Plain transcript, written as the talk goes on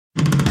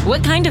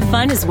What kind of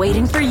fun is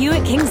waiting for you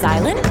at Kings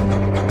Island?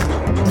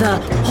 The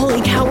holy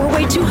cow, we're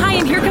way too high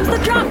and here comes the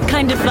drop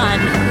kind of fun.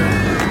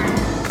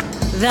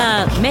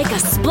 The make a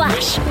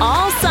splash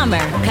all summer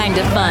kind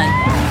of fun.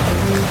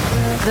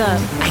 The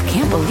I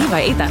can't believe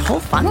I ate that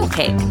whole funnel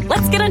cake.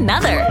 Let's get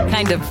another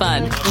kind of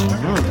fun.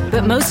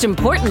 But most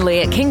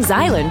importantly, at Kings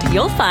Island,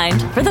 you'll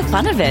find for the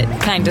fun of it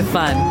kind of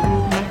fun.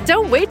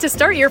 Don't wait to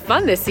start your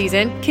fun this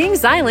season.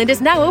 Kings Island is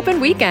now open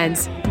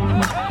weekends.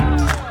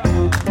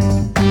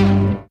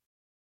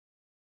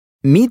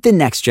 Meet the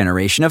next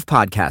generation of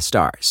podcast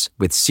stars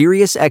with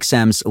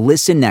SiriusXM's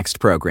Listen Next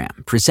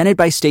program, presented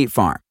by State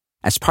Farm.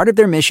 As part of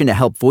their mission to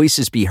help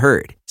voices be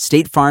heard,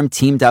 State Farm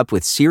teamed up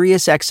with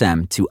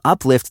SiriusXM to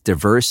uplift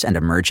diverse and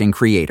emerging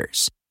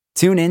creators.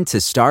 Tune in to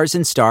Stars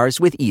and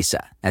Stars with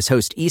Issa, as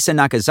host Issa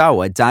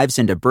Nakazawa dives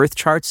into birth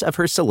charts of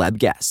her celeb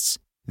guests.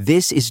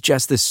 This is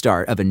just the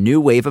start of a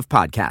new wave of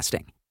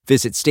podcasting.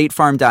 Visit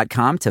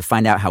statefarm.com to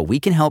find out how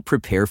we can help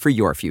prepare for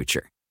your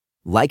future.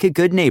 Like a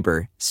good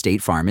neighbor,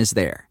 State Farm is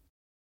there.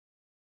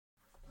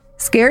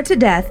 Scared to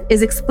Death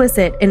is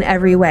explicit in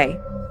every way.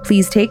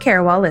 Please take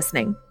care while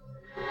listening.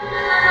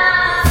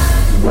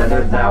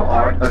 Whether thou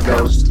art a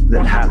ghost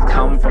that hath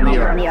come from the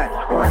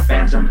earth, or a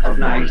phantom of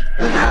night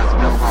that hath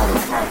no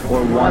home,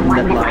 or one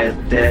that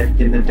lieth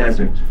dead in the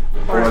desert,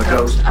 or a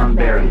ghost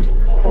unburied,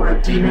 or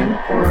a demon,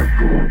 or a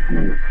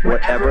ghoul,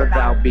 whatever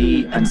thou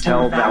be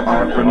until thou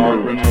art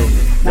removed,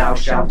 thou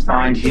shalt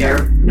find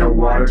here no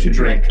water to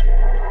drink.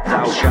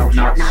 Thou shalt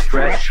not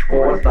stretch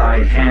forth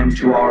thy hand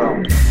to our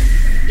own.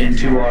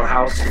 Into our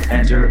house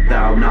enter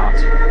thou not.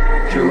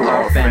 Through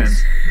our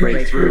fence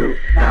break through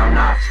thou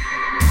not.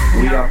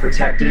 We are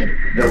protected,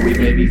 though we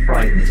may be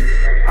frightened.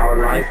 Our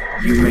life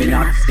you may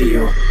not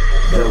steal,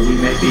 though we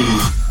may be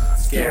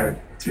scared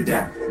to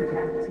death.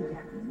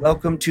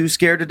 Welcome to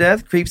Scared to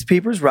Death, Creeps,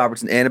 Peepers,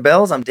 Roberts, and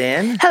Annabelles. I'm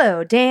Dan.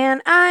 Hello, Dan.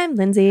 I'm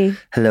Lindsay.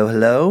 Hello,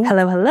 hello.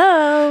 Hello,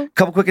 hello.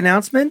 Couple quick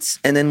announcements,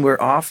 and then we're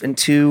off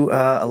into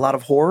a lot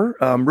of horror.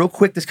 Real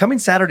quick, this coming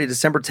Saturday,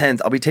 December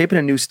 10th, I'll be taping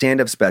a new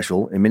stand-up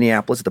special in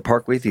Minneapolis at the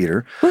Parkway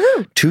Theater.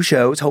 Woohoo! 2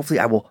 shows. Hopefully,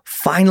 I will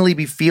finally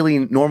be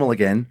feeling normal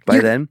again by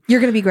then. You're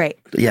going to be great.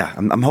 Yeah,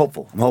 I'm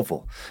hopeful.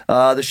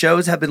 The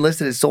shows have been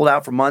listed as sold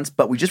out for months,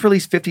 but we just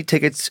released 50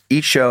 tickets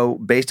each show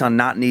based on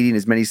not needing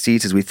as many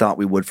seats as we thought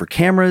we would for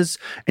cameras.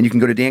 And you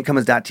can go to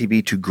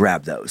dancummins.tv to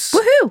grab those.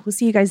 Woohoo! We'll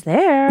see you guys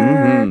there.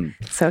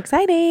 Mm-hmm. So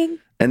exciting.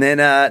 And then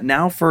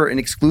now for an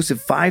exclusive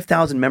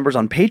 5,000 members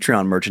on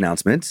Patreon merch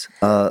announcements.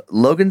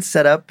 Logan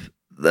set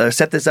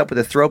this up with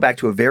a throwback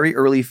to a very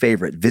early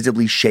favorite,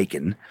 Visibly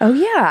Shaken. Oh,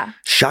 yeah.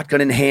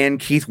 Shotgun in hand,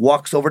 Keith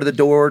walks over to the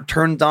door,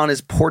 turns on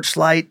his porch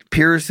light,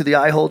 peers through the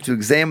eye hole to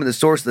examine the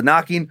source of the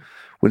knocking,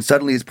 when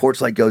suddenly his porch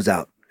light goes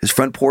out. His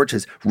front porch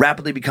has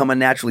rapidly become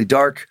unnaturally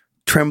dark.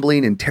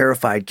 Trembling and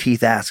terrified,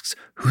 Keith asks,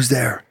 "Who's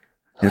there?"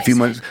 And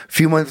a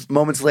few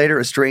moments later,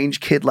 a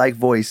strange kid-like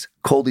voice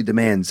coldly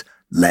demands,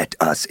 "Let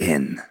us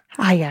in."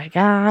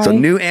 So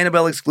new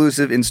Annabelle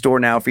exclusive in store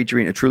now,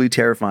 featuring a truly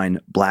terrifying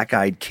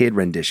black-eyed kid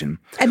rendition.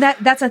 And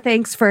that's a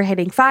thanks for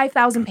hitting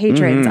 5,000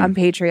 patrons on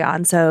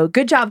Patreon. So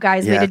good job,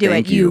 guys. Way to do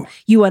it.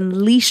 You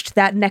unleashed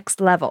that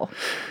next level.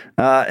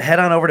 Head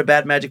on over to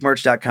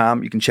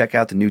badmagicmerch.com. You can check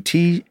out the new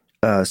tee,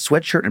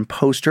 sweatshirt and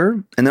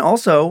poster. And then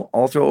also,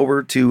 I'll throw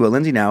over to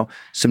Lindsay now,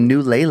 some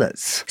new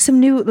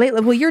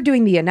Laylas. Well, you're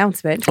doing the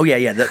announcement. Oh,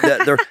 yeah.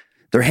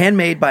 They're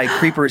handmade by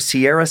creeper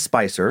Sierra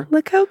Spicer.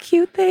 Look how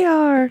cute they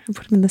are. I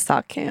put them in the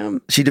sock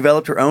cam. She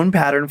developed her own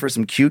pattern for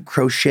some cute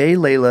crochet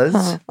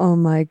Laylas. Oh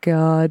my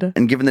God.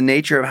 And given the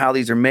nature of how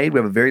these are made, we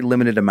have a very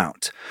limited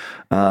amount.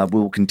 We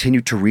will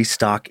continue to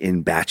restock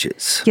in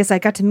batches. Yes, I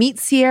got to meet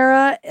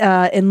Sierra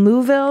in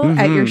Louisville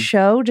at your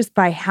show just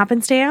by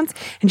happenstance,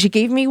 and she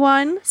gave me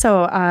one.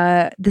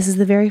 So this is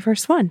the very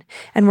first one.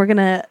 And we're going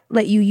to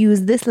let you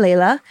use this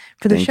Layla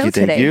for the show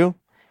today. Thank you.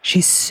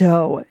 She's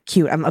so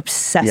cute. I'm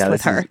obsessed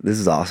with her. This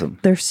is awesome.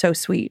 They're so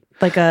sweet.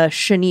 Like a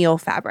chenille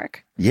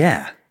fabric.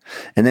 Yeah.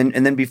 And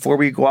then before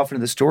we go off into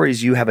the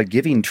stories, you have a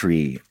Giving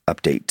Tree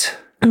update.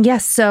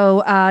 Yes.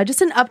 So just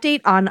an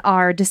update on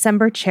our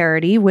December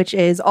charity, which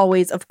is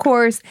always, of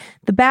course,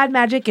 the Bad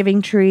Magic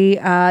Giving Tree.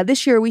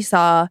 This year we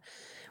saw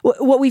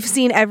what we've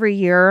seen every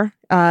year,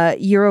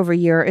 year over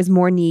year, is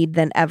more need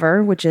than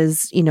ever, which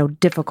is,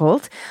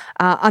 difficult.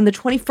 On the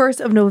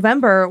 21st of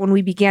November, when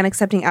we began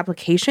accepting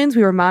applications,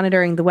 we were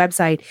monitoring the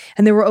website,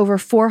 and there were over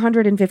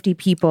 450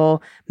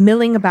 people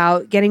milling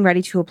about, getting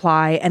ready to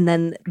apply, and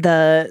then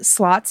the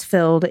slots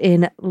filled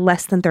in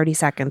less than 30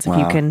 seconds, if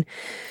you can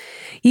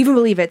even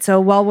believe it.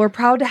 So while we're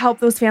proud to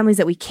help those families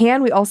that we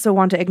can, we also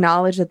want to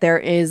acknowledge that there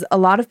is a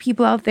lot of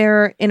people out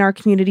there in our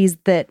communities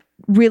that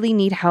really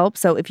need help.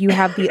 So if you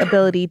have the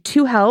ability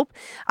to help,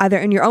 either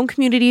in your own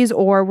communities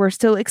or we're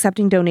still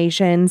accepting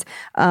donations,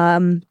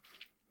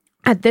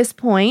 at this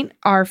point,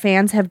 our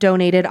fans have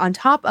donated on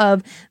top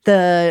of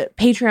the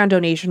Patreon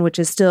donation, which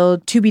is still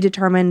to be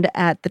determined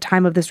at the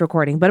time of this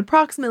recording, but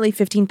approximately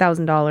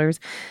 $15,000.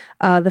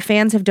 The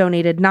fans have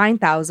donated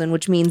 $9,000,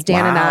 which means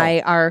Dan and I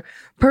are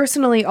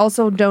personally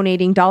also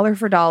donating dollar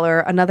for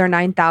dollar another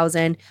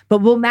 $9,000,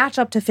 but we'll match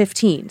up to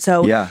 $15,000.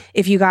 So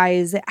if you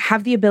guys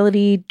have the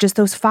ability, just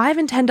those $5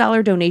 and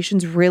 $10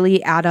 donations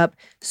really add up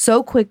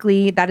so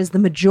quickly. That is the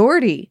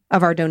majority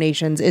of our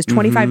donations is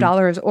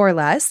 $25 or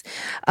less.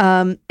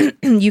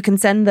 You can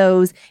send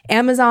those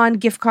Amazon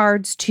gift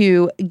cards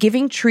to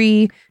Giving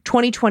Tree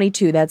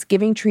 2022. That's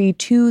Giving Tree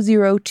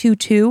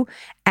 2022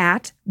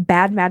 at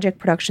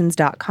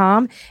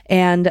badmagicproductions.com.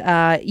 And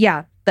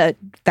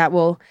that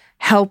will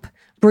help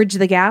bridge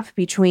the gap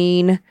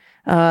between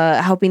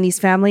helping these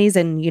families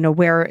and,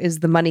 where is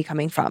the money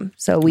coming from.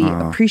 So we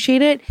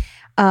appreciate it.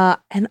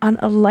 And on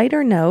a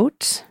lighter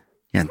note.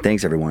 Yeah,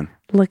 thanks everyone.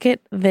 Look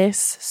at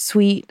this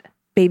sweet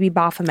baby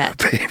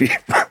Baphomet.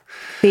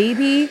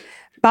 Baby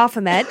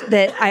Baphomet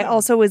that I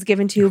also was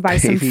given to by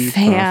some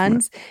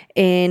fans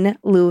in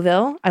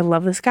Louisville. I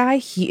love this guy.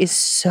 He is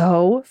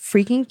so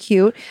freaking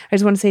cute. I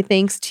just want to say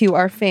thanks to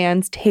our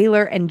fans,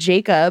 Taylor and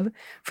Jacob,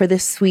 for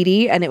this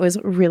sweetie. And it was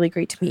really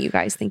great to meet you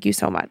guys. Thank you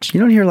so much. You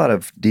don't hear a lot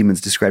of demons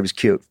described as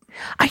cute.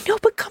 I know,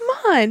 but come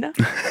on.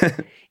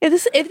 if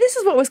this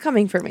is what was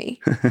coming for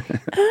me.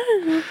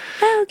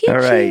 I'll get All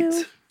right.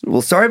 you.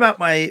 Well, sorry about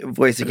my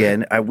voice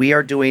again. We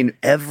are doing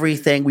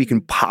everything we can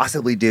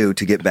possibly do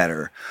to get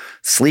better.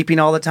 Sleeping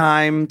all the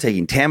time,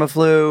 taking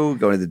Tamiflu,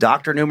 going to the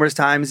doctor numerous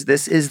times.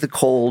 This is the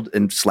cold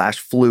and /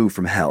 flu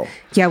from hell.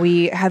 Yeah,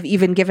 we have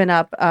even given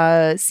up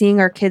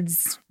seeing our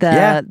kids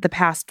the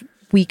past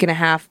week and a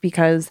half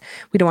because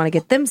we don't want to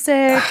get them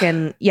sick.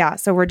 And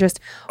so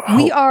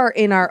we are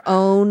in our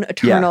own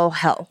eternal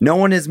hell. No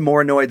one is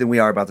more annoyed than we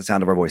are about the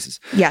sound of our voices.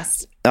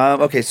 Yes.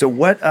 Okay, so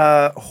what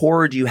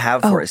horror do you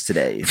have for us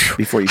today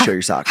before you show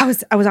your socks?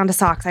 I was on to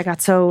socks.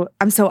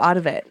 I'm so out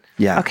of it.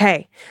 Yeah.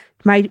 Okay.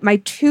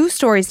 My two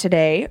stories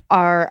today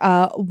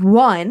are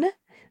one,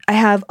 I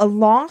have a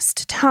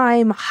lost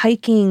time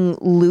hiking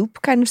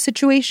loop kind of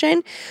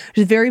situation, which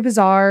is very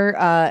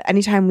bizarre.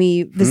 Anytime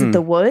we visit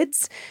the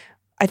woods,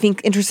 I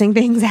think interesting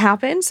things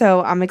happen.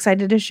 So I'm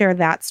excited to share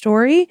that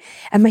story.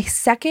 And my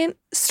second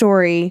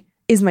story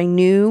is my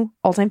new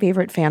all-time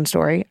favorite fan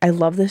story. I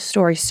love this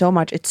story so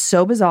much. It's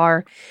so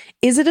bizarre.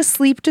 Is it a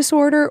sleep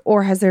disorder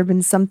or has there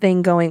been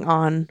something going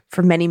on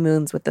for many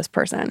moons with this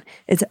person?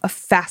 It's a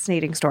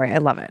fascinating story. I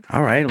love it.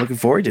 All right. Looking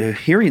forward to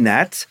hearing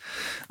that.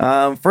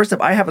 First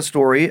up, I have a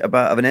story of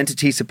an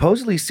entity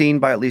supposedly seen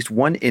by at least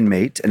one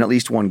inmate and at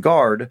least one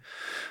guard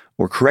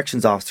or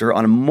corrections officer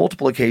on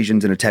multiple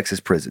occasions in a Texas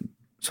prison.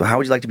 So how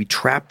would you like to be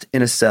trapped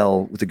in a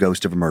cell with the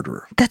ghost of a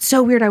murderer? That's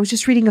so weird. I was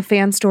just reading a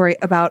fan story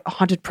about a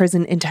haunted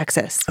prison in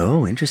Texas.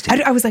 Oh,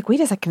 interesting. I was like,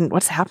 wait a second,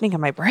 what's happening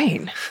in my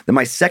brain? Then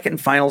my second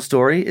and final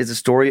story is a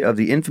story of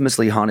the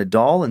infamously haunted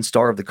doll and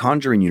star of the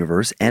Conjuring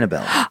universe,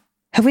 Annabelle.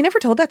 Have we never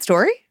told that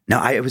story? No,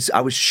 I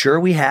was sure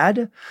we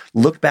had.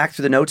 Looked back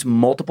through the notes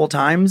multiple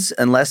times,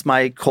 unless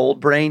my cold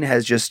brain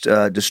has just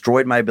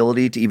destroyed my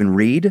ability to even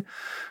read.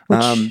 Which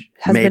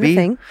has been a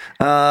thing.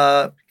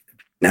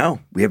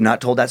 No, we have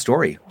not told that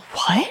story.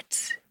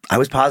 What? I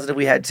was positive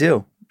we had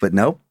too, but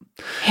nope.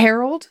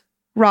 Harold,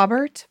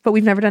 Robert, but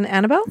we've never done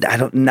Annabelle?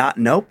 Not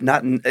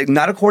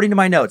according to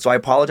my notes. So I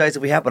apologize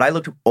if we have, but I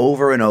looked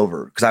over and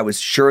over because I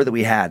was sure that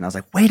we had. And I was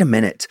like, wait a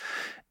minute.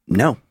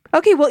 No.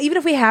 Okay, well, even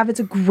if we have, it's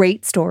a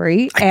great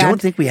story. I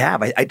don't think we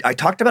have. I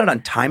talked about it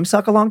on Time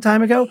Suck a long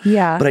time ago.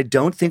 Yeah. But I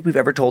don't think we've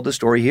ever told the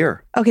story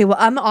here. Okay, well,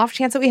 on the off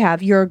chance that we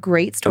have, you're a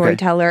great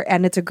storyteller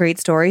and it's a great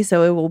story,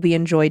 so it will be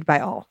enjoyed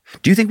by all.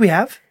 Do you think we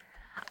have?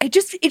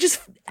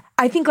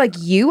 I think like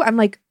you, I'm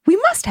like, we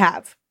must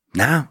have.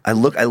 Nah, I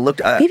looked.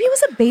 Maybe it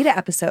was a beta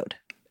episode.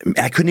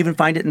 I couldn't even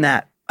find it in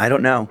that. I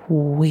don't know.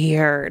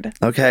 Weird.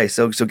 Okay,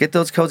 so get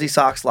those cozy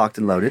socks locked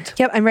and loaded.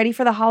 Yep, I'm ready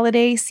for the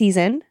holiday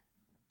season.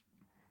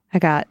 I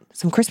got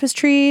some Christmas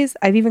trees.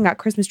 I've even got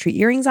Christmas tree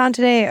earrings on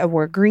today. I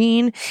wore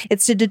green.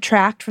 It's to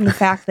detract from the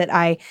fact that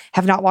I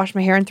have not washed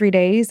my hair in 3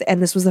 days,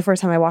 and this was the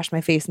first time I washed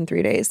my face in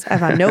 3 days.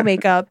 I've on no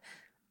makeup.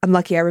 I'm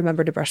lucky I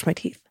remembered to brush my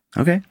teeth.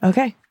 Okay.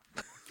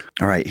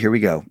 All right, here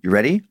we go. You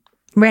ready?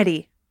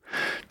 Ready.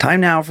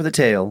 Time now for the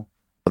tale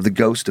of the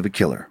ghost of a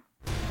killer.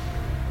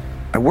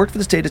 I worked for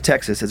the state of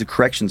Texas as a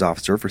corrections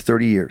officer for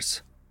 30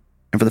 years.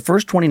 And for the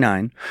first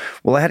 29,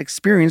 I had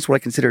experienced what I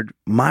considered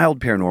mild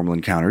paranormal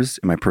encounters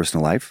in my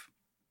personal life.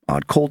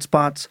 Odd cold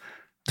spots,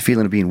 the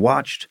feeling of being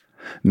watched,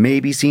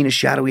 maybe seeing a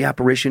shadowy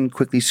apparition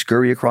quickly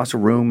scurry across a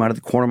room out of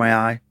the corner of my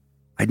eye.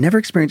 I'd never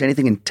experienced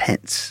anything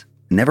intense,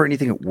 never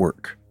anything at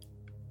work.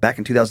 Back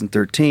in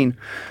 2013,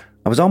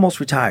 I was almost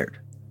retired.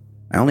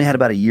 I only had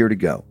about a year to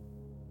go.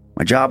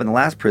 My job in the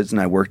last prison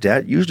I worked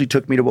at usually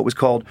took me to what was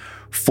called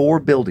 4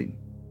 building,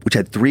 which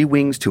had 3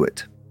 wings to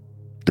it.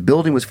 The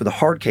building was for the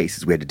hard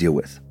cases we had to deal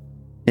with.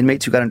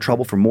 Inmates who got in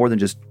trouble for more than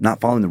just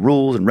not following the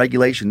rules and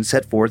regulations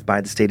set forth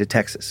by the state of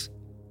Texas.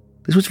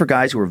 This was for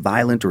guys who were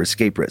violent or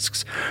escape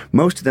risks,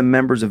 most of them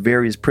members of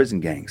various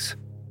prison gangs.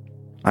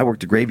 I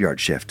worked a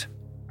graveyard shift.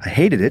 I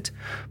hated it,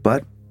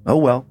 but oh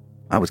well,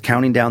 I was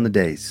counting down the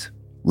days.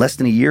 Less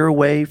than a year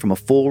away from a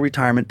full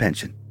retirement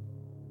pension.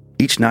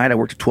 Each night I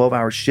worked a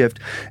 12-hour shift,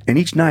 and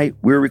each night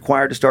we were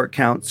required to start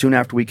count soon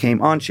after we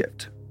came on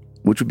shift,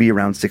 which would be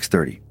around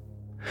 6:30.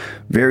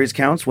 Various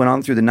counts went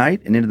on through the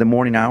night and into the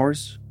morning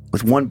hours,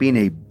 with one being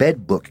a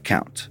bed book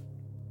count.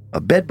 A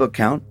bed book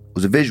count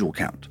was a visual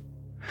count.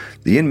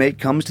 The inmate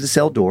comes to the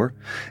cell door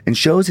and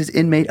shows his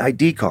inmate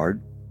ID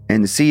card,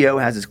 and the CO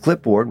has his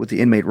clipboard with the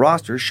inmate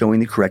roster showing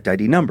the correct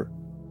ID number.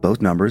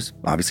 Both numbers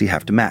obviously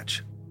have to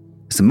match.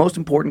 It's the most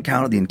important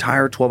count of the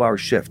entire 12-hour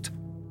shift.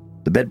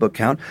 The bed book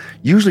count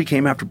usually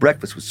came after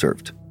breakfast was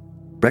served.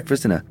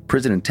 Breakfast in a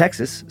prison in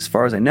Texas, as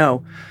far as I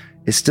know,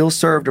 is still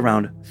served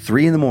around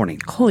 3 in the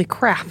morning. Holy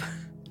crap.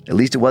 At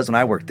least it was when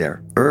I worked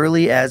there.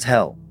 Early as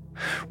hell.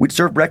 We'd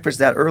serve breakfast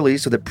that early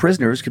so that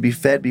prisoners could be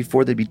fed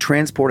before they'd be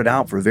transported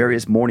out for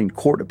various morning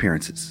court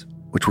appearances,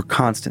 which were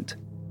constant.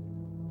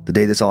 The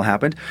day this all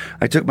happened,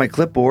 I took my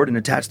clipboard and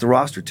attached the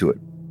roster to it.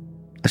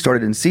 I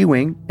started in C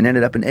wing and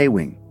ended up in A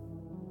wing.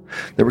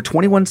 There were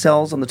 21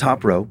 cells on the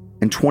top row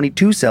and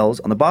 22 cells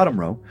on the bottom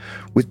row,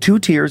 with 2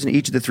 tiers in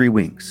each of the 3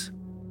 wings.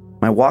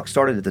 My walk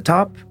started at the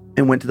top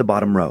and went to the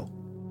bottom row.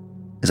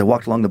 As I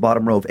walked along the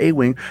bottom row of A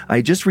wing, I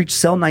had just reached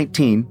cell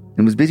 19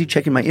 and was busy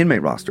checking my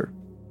inmate roster.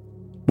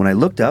 When I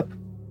looked up,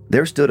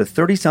 there stood a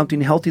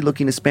 30-something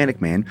healthy-looking Hispanic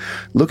man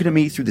looking at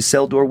me through the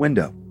cell door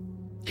window.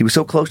 He was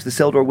so close to the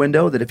cell door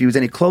window that if he was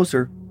any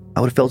closer,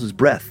 I would have felt his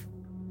breath.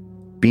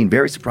 Being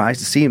very surprised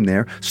to see him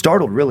there,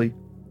 startled really,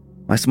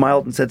 I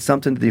smiled and said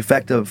something to the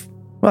effect of,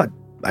 "Well,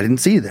 I didn't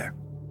see you there."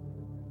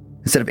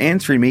 Instead of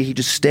answering me, he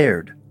just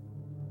stared.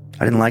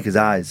 I didn't like his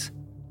eyes.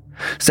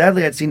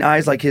 Sadly, I'd seen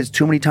eyes like his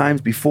too many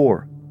times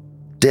before.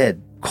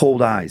 Dead,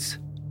 cold eyes.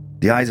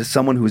 The eyes of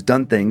someone who has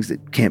done things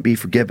that can't be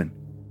forgiven.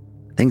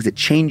 Things that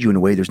change you in a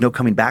way there's no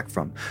coming back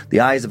from. The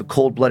eyes of a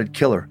cold-blooded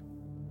killer.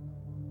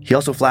 He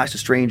also flashed a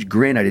strange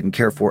grin I didn't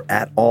care for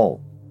at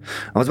all.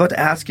 I was about to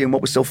ask him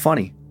what was so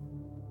funny,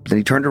 but then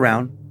he turned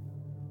around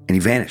and he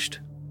vanished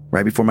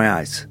right before my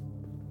eyes.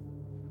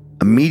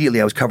 Immediately,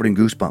 I was covered in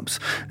goosebumps.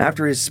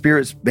 After his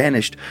spirits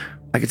vanished,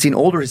 I could see an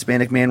older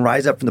Hispanic man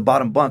rise up from the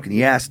bottom bunk, and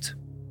he asked,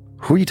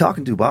 "Who are you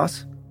talking to,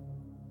 boss?"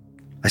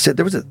 I said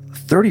there was a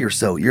 30 or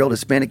so year old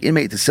Hispanic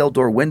inmate at the cell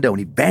door window, and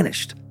he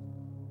vanished.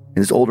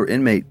 And this older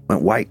inmate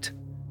went white.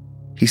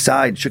 He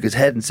sighed, shook his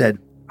head, and said,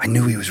 "I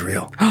knew he was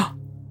real."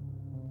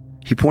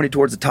 He pointed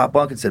towards the top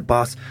bunk and said,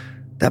 "Boss,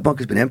 that bunk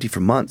has been empty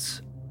for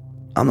months.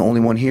 I'm the only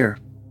one here."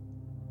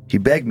 He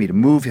begged me to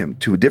move him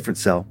to a different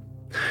cell.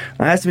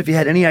 I asked him if he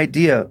had any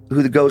idea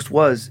who the ghost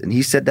was, and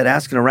he said that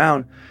asking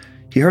around,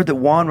 he heard that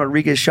Juan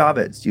Rodriguez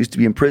Chavez used to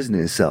be in prison in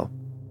his cell.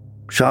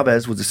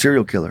 Chavez was a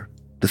serial killer,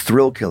 the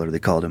thrill killer they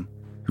called him,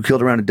 who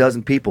killed around a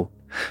dozen people,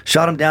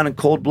 shot him down in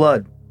cold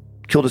blood,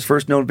 killed his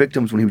first known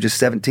victims when he was just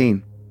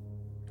 17.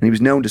 And he was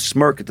known to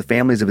smirk at the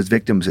families of his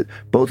victims at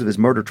both of his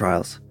murder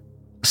trials,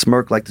 a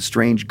smirk like the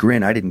strange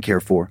grin I didn't care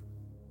for.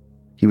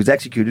 He was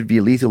executed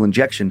via lethal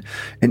injection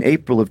in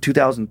April of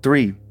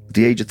 2003 at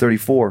the age of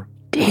 34.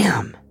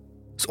 Damn.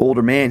 This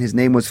older man, his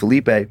name was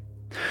Felipe.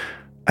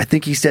 I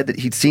think he said that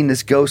he'd seen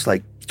this ghost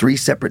like 3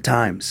 separate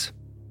times.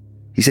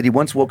 He said he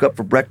once woke up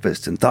for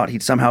breakfast and thought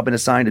he'd somehow been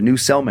assigned a new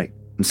cellmate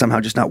and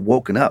somehow just not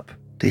woken up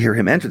to hear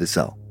him enter the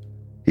cell.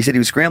 He said he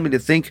was scrambling to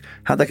think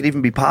how that could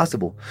even be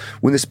possible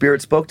when the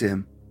spirit spoke to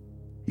him.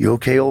 "You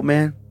okay, old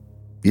man?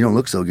 You don't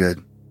look so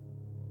good."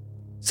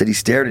 Said he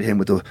stared at him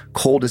with the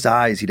coldest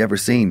eyes he'd ever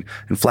seen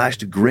and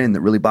flashed a grin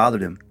that really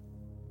bothered him.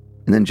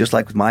 And then, just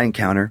like with my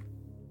encounter,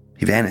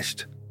 he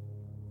vanished.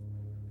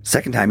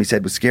 Second time, he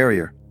said, was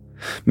scarier.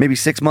 Maybe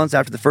 6 months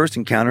after the first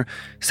encounter,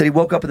 he said he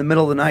woke up in the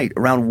middle of the night,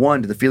 around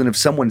 1, to the feeling of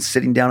someone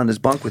sitting down on his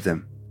bunk with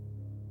him.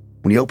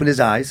 When he opened his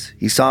eyes,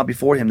 he saw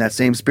before him that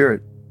same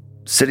spirit,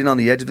 sitting on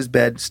the edge of his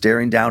bed,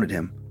 staring down at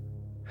him.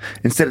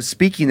 Instead of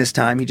speaking this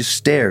time, he just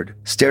stared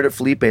at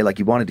Felipe like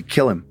he wanted to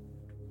kill him.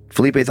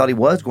 Felipe thought he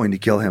was going to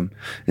kill him,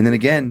 and then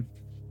again,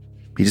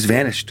 he just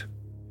vanished.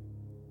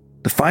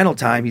 The final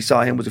time he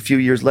saw him was a few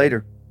years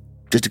later,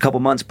 just a couple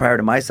months prior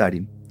to my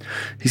sighting.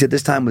 He said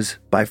this time was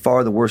by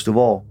far the worst of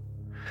all.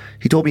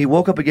 He told me he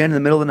woke up again in the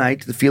middle of the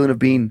night to the feeling of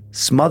being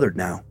smothered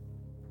now.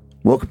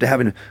 Woke up to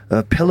having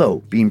a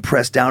pillow being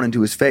pressed down into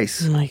his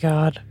face. Oh my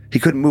God. He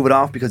couldn't move it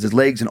off because his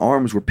legs and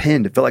arms were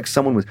pinned. It felt like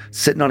someone was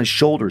sitting on his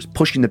shoulders,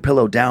 pushing the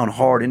pillow down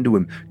hard into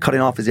him,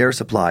 cutting off his air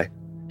supply.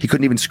 He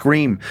couldn't even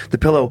scream. The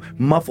pillow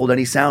muffled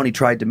any sound he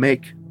tried to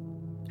make.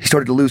 He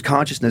started to lose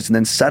consciousness, and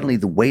then suddenly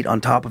the weight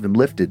on top of him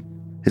lifted.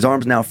 His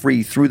arms now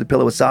free, threw the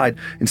pillow aside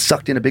and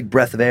sucked in a big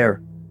breath of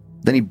air.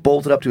 Then he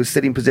bolted up to a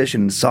sitting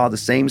position and saw the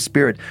same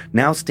spirit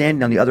now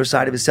standing on the other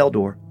side of his cell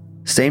door.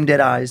 Same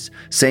dead eyes,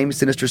 same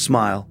sinister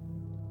smile.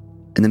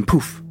 And then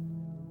poof,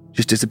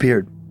 just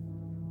disappeared.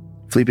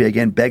 Felipe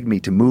again begged me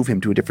to move him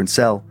to a different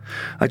cell.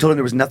 I told him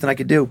there was nothing I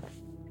could do.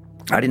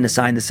 I didn't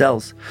assign the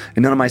cells,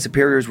 and none of my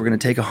superiors were going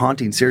to take a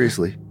haunting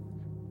seriously.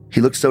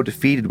 He looked so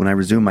defeated when I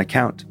resumed my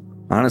count.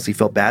 I honestly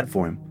felt bad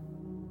for him.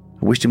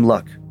 I wished him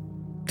luck.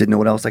 Didn't know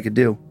what else I could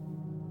do.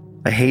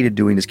 I hated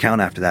doing his count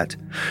after that.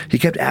 He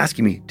kept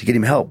asking me to get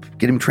him help,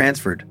 get him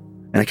transferred,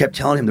 and I kept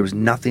telling him there was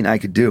nothing I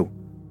could do.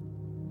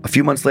 A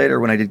few months later,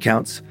 when I did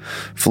counts,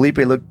 Felipe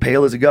looked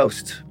pale as a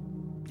ghost.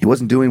 He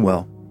wasn't doing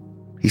well.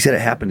 He said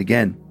it happened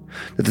again,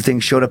 that the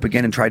thing showed up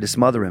again and tried to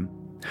smother him.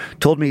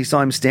 Told me he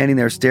saw him standing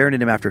there staring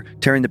at him after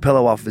tearing the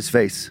pillow off of his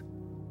face.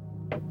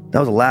 That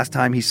was the last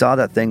time he saw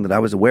that thing that I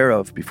was aware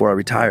of before I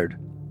retired.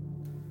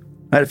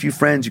 I had a few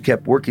friends who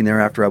kept working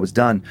there after I was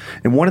done,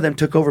 and one of them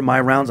took over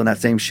my rounds on that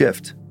same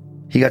shift.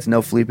 He got to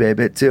know Felipe a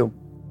bit too.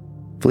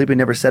 Felipe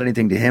never said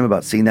anything to him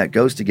about seeing that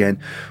ghost again,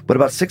 but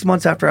about 6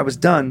 months after I was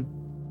done,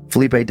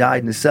 Felipe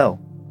died in his cell.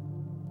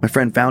 My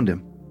friend found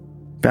him.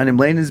 Found him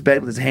laying in his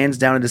bed with his hands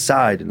down at his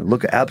side and a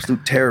look of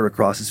absolute terror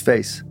across his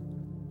face.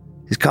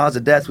 His cause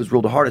of death was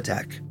ruled a heart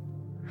attack.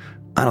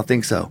 I don't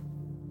think so.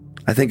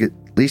 I think, at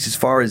least as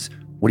far as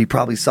what he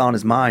probably saw in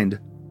his mind,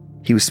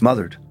 he was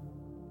smothered.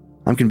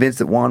 I'm convinced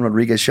that Juan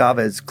Rodriguez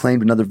Chavez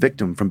claimed another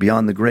victim from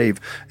beyond the grave,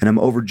 and I'm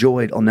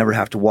overjoyed I'll never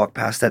have to walk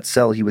past that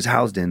cell he was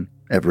housed in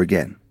ever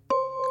again.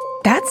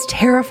 That's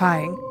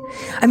terrifying.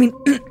 I mean,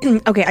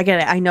 okay, I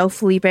get it. I know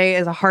Felipe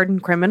is a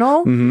hardened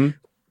criminal,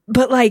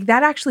 but like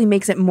that actually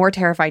makes it more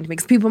terrifying to me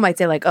because people might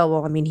say like, oh,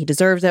 well, I mean, he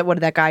deserves it. What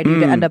did that guy do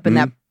to end up in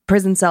that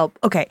prison cell?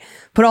 Okay,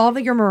 put all of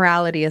your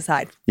morality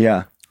aside.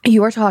 Yeah.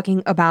 You are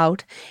talking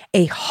about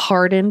a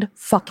hardened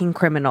fucking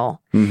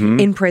criminal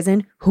in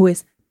prison who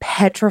is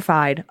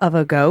petrified of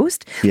a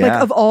ghost. Yeah.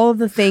 Like of all of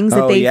the things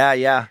that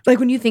yeah. Like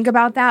when you think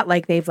about that,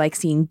 like they've like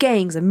seen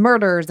gangs and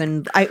murders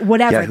and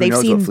whatever. Yeah, who they've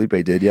knows seen what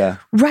Felipe did, yeah.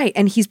 Right.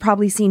 And he's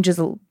probably seen just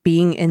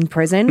being in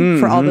prison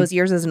for all those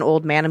years as an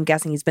old man. I'm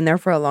guessing he's been there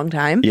for a long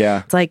time.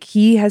 Yeah. It's like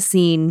he has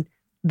seen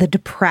the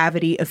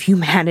depravity of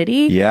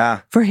humanity.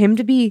 Yeah. For him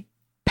to be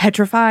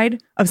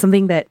petrified of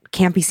something that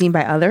can't be seen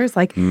by others,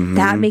 like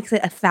that makes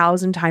it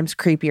 1,000 times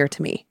creepier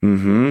to me.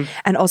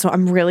 And also,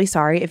 I'm really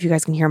sorry if you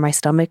guys can hear my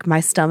stomach,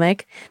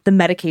 the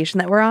medication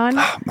that we're on.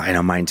 I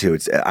know, mine too.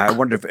 I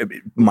wonder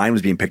if mine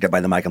was being picked up by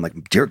the mic. I'm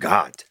like, dear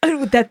God.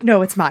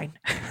 No, it's mine.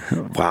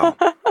 Wow.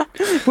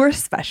 We're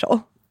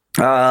special.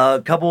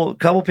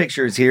 Couple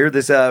pictures here.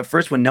 This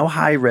first one, no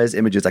high-res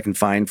images I can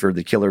find for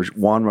the killer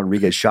Juan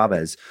Rodriguez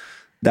Chavez.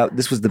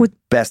 This was the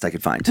best I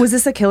could find. Was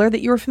this a killer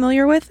that you were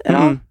familiar with at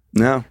all?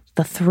 No.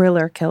 The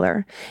Thriller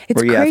Killer. It's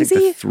crazy. crazy. I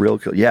think the Thrill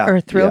Killer. Yeah.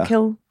 Or Thrill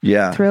Kill.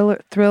 Yeah.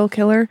 Thrill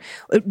Killer.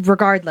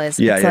 Regardless,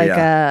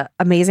 it's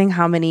amazing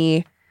how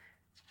many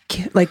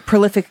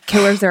prolific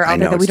killers there are out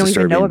there that we don't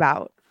even know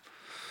about.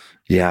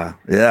 Yeah.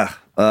 Yeah.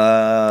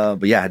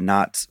 But yeah,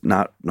 not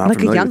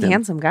like a young,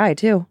 handsome guy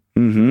too.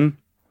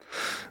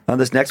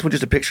 This next one,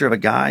 just a picture of a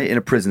guy in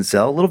a prison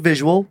cell, a little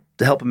visual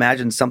to help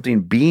imagine something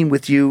being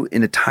with you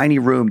in a tiny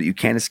room that you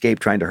can't escape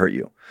trying to hurt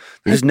you.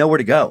 There's nowhere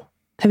to go.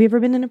 Have you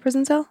ever been in a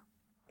prison cell?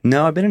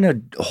 No, I've been in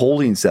a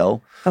holding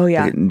cell. Oh,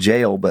 yeah. Like in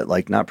jail, but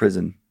like not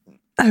prison.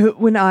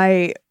 When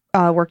I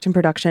worked in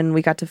production,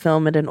 we got to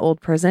film at an old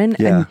prison.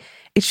 Yeah. And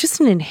it's just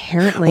an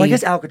inherently... Well, I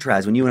guess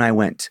Alcatraz, when you and I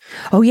went.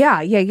 Oh,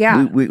 yeah.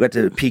 We got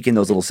to peek in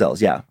those little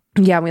cells, yeah.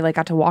 Yeah, we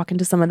got to walk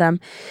into some of them.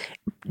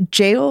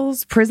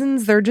 Jails,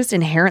 prisons, they're just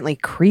inherently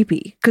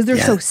creepy because they're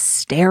so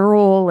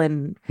sterile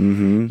and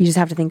you just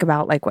have to think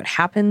about like what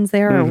happens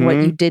there or what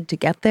you did to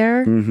get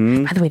there.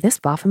 By the way, this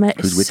Baphomet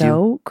is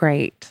so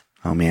great.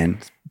 Oh man,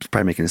 it's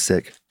probably making us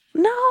sick.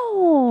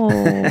 No,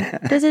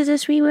 this is a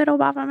sweet little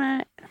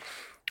Baphomet.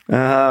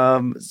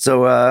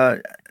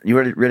 So you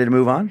ready to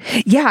move on?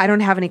 Yeah, I don't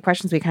have any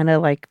questions. We kind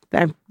of like,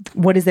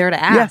 what is there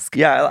to ask?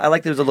 Yeah, I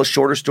like there's a little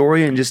shorter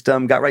story and just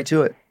got right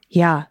to it.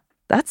 Yeah,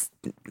 that's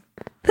an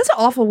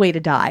awful way to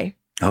die.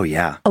 Oh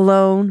yeah,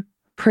 alone,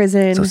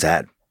 prison. So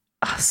sad.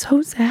 Oh,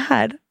 so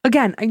sad.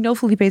 Again, I know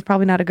Felipe is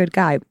probably not a good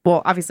guy.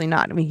 Well, obviously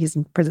not. I mean, he's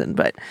in prison,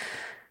 but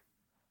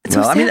it's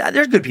so sad. I mean,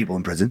 there's good people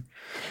in prison.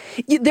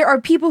 There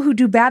are people who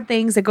do bad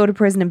things that go to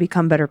prison and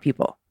become better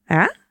people.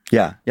 Huh?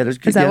 Yeah. There's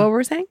good. Is that what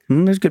we're saying?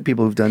 There's good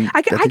people who've done.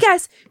 I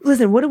guess.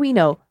 Listen, what do we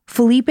know?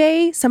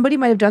 Felipe, somebody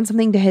might have done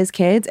something to his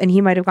kids, and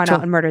he might have gone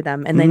out and murdered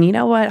them. And then you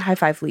know what? High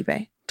five,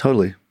 Felipe.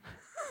 Totally.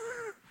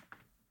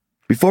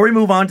 Before we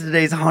move on to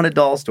today's haunted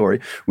doll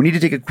story, we need to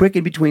take a quick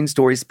in-between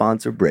story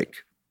sponsor break.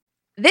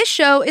 This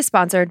show is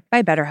sponsored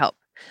by BetterHelp.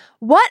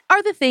 What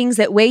are the things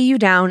that weigh you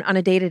down on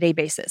a day-to-day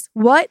basis?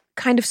 What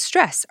kind of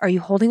stress are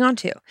you holding on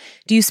to?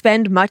 Do you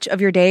spend much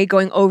of your day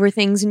going over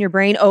things in your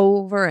brain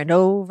over and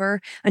over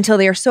until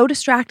they are so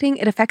distracting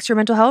it affects your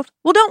mental health?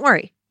 Well, don't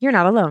worry. You're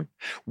not alone.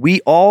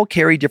 We all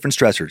carry different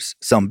stressors,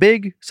 some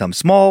big, some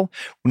small.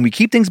 When we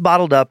keep things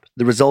bottled up,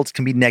 the results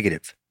can be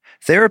negative.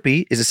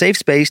 Therapy is a safe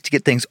space to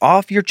get things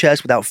off your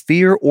chest without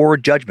fear or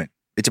judgment.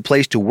 It's a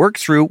place to work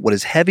through what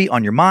is heavy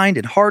on your mind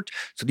and heart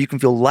so that you can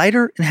feel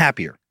lighter and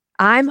happier.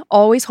 I'm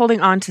always holding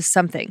on to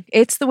something.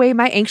 It's the way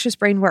my anxious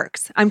brain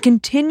works. I'm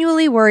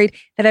continually worried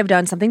that I've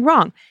done something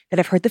wrong, that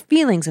I've hurt the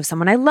feelings of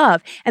someone I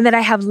love, and that I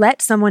have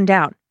let someone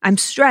down. I'm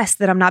stressed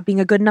that I'm not being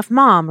a good enough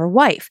mom or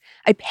wife.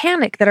 I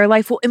panic that our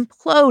life will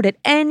implode at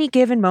any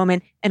given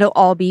moment and it'll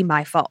all be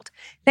my fault.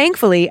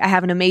 Thankfully, I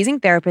have an amazing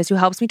therapist who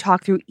helps me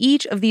talk through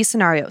each of these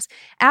scenarios.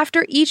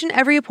 After each and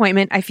every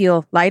appointment, I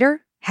feel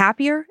lighter,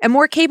 happier, and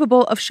more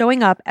capable of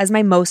showing up as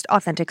my most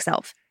authentic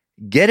self.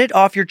 Get it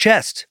off your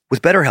chest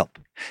with BetterHelp.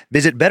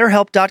 Visit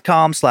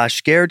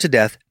BetterHelp.com/scared to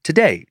death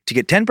today to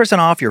get 10%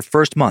 off your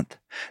first month.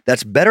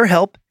 That's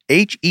BetterHelp,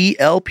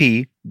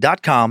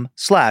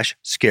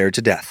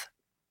 HELP.com/scared-to-death.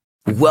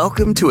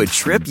 Welcome to a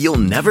trip you'll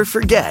never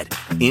forget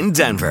in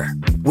Denver,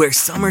 where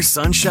summer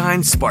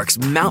sunshine sparks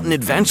mountain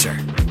adventure,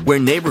 where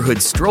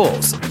neighborhood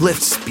strolls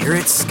lift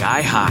spirits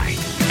sky high,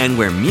 and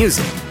where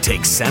music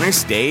takes center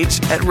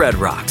stage at Red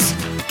Rocks.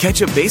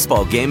 Catch a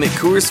baseball game at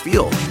Coors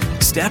Field,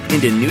 step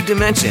into new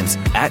dimensions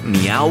at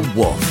Meow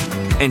Wolf,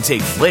 and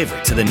take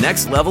flavor to the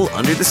next level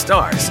under the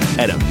stars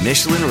at a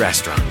Michelin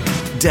restaurant.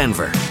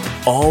 Denver,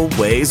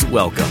 always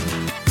welcome.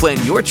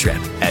 Plan your trip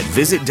at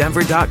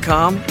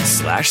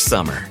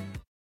visitdenver.com/summer.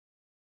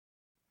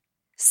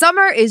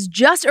 Summer is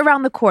just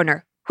around the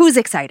corner. Who's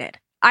excited?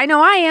 I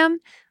know I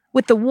am.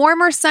 With the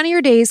warmer,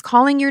 sunnier days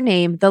calling your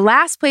name, the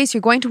last place you're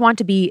going to want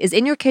to be is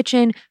in your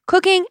kitchen,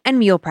 cooking and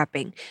meal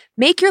prepping.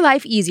 Make your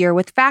life easier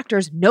with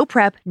Factor's no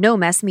prep, no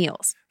mess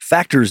meals.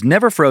 Factor's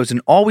never frozen,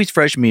 always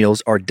fresh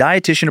meals are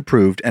dietitian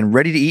approved and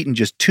ready to eat in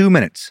just 2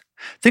 minutes.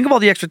 Think of all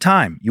the extra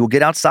time you will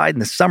get outside in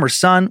the summer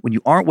sun when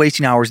you aren't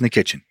wasting hours in the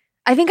kitchen.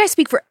 I think I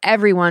speak for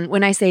everyone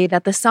when I say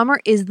that the summer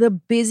is the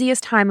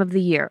busiest time of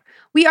the year.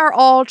 We are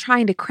all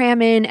trying to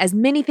cram in as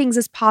many things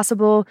as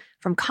possible,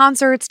 from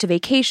concerts to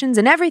vacations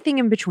and everything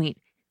in between.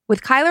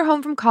 With Kyler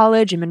home from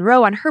college and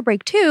Monroe on her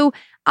break too,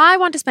 I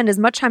want to spend as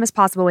much time as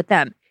possible with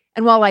them.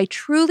 And while I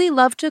truly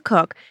love to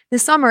cook, the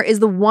summer is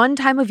the one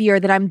time of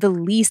year that I'm the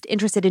least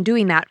interested in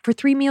doing that for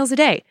 3 meals a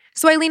day.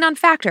 So I lean on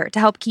Factor to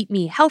help keep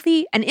me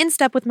healthy and in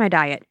step with my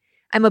diet.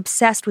 I'm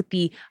obsessed with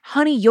the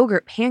honey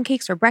yogurt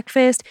pancakes for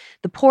breakfast,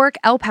 the pork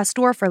El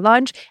Pastor for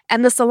lunch,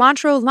 and the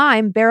cilantro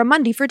lime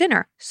barramundi for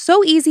dinner.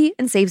 So easy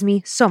and saves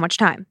me so much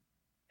time.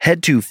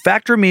 Head to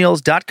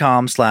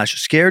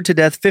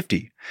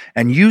factormeals.com/scared-to-death50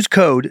 and use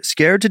code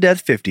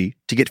scared-to-death50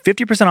 to get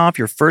 50% off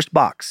your first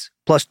box,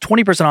 plus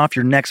 20% off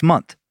your next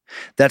month.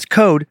 That's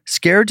code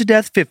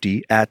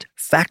scared-to-death50 at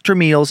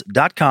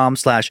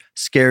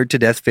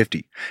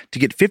factormeals.com/scared-to-death50 to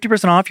get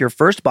 50% off your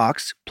first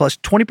box, plus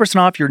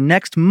 20% off your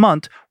next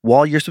month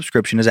while your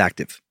subscription is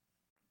active.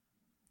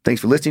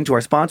 Thanks for listening to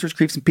our sponsors,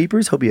 Creeps and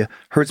Peepers. Hope you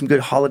heard some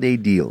good holiday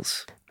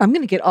deals. I'm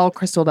going to get all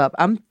crystalled up.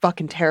 I'm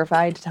fucking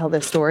terrified to tell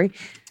this story.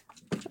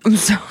 I'm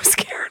so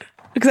scared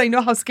because I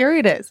know how scary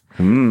it is.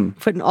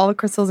 Putting all the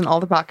crystals in all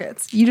the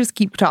pockets. You just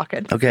keep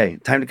talking. Okay,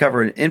 time to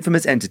cover an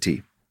infamous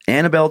entity.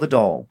 Annabelle the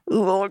doll.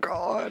 Oh,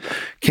 God.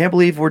 Can't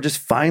believe we're just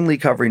finally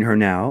covering her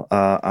now.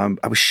 I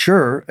was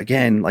sure,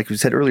 again, like we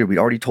said earlier, we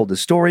already told this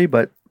story,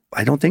 but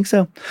I don't think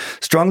so.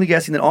 Strongly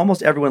guessing that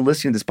almost everyone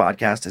listening to this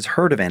podcast has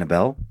heard of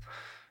Annabelle.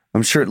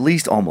 I'm sure at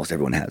least almost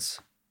everyone has.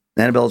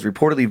 Annabelle is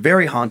reportedly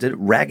very haunted,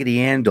 Raggedy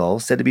Ann doll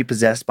said to be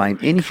possessed by an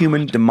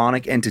inhuman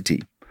demonic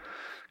entity.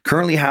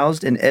 Currently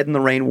housed in Ed and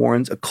Lorraine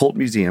Warren's Occult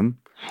Museum.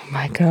 Oh,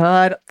 my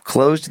God.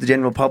 Closed to the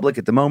general public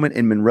at the moment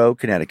in Monroe,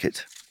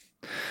 Connecticut.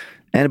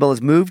 Annabelle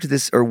was moved to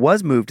this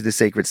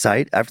sacred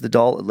site after the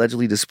doll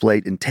allegedly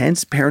displayed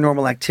intense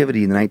paranormal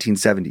activity in the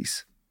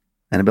 1970s.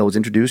 Annabelle was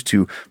introduced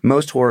to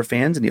most horror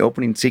fans in the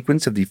opening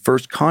sequence of the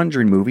first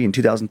Conjuring movie in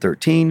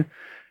 2013.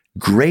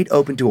 Great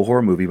open to a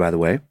horror movie, by the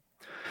way.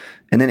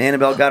 And then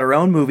Annabelle got her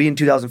own movie in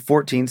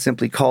 2014,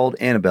 simply called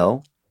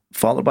Annabelle,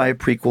 followed by a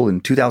prequel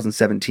in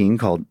 2017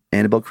 called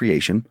Annabelle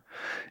Creation,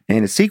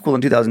 and a sequel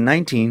in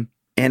 2019,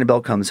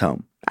 Annabelle Comes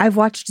Home. I've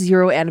watched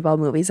 0 Annabelle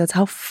movies. That's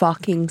how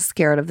fucking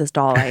scared of this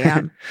doll I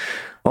am.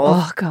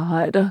 Oh,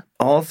 God.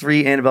 All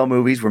 3 Annabelle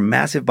movies were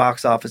massive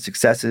box office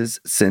successes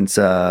since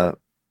now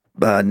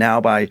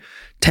by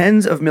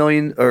tens of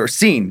millions, or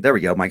seen, there we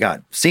go, my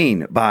God,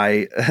 seen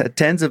by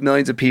tens of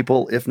millions of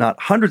people, if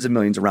not hundreds of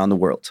millions around the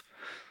world.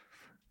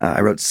 I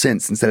wrote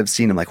since instead of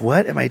seen. I'm like,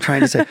 what am I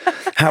trying to say?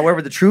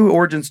 However, the true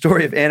origin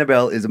story of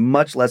Annabelle is a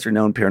much lesser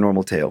known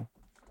paranormal tale.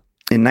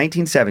 In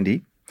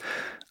 1970,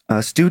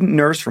 a student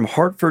nurse from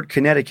Hartford,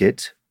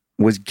 Connecticut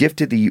was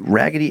gifted the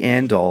Raggedy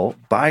Ann doll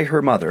by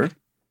her mother.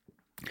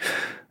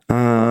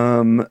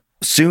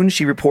 Soon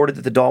she reported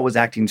that the doll was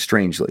acting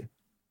strangely,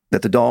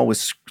 that the doll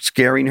was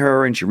scaring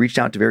her, and she reached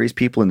out to various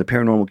people in the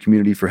paranormal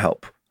community for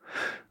help.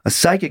 A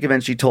psychic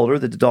eventually told her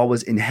that the doll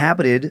was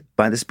inhabited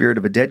by the spirit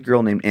of a dead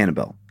girl named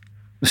Annabelle.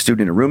 The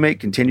student and a roommate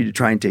continued to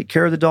try and take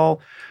care of the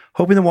doll,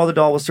 hoping that while the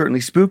doll was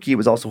certainly spooky, it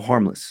was also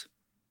harmless.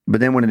 But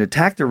then when it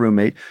attacked their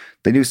roommate,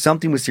 they knew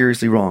something was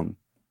seriously wrong,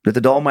 that the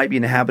doll might be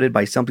inhabited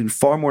by something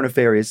far more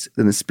nefarious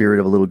than the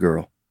spirit of a little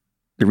girl.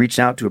 They reached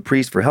out to a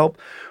priest for help,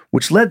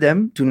 which led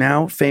them to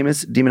now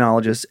famous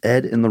demonologists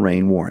Ed and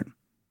Lorraine Warren.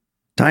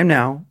 Time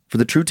now for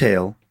the true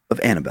tale of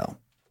Annabelle.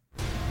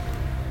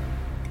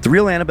 The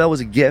real Annabelle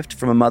was a gift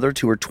from a mother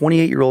to her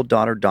 28-year-old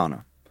daughter,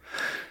 Donna.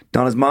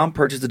 Donna's mom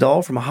purchased the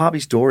doll from a hobby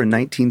store in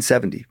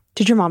 1970.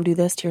 Did your mom do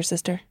this to your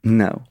sister?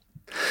 No.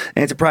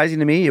 And surprising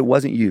to me, it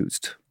wasn't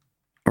used.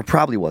 Or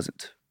probably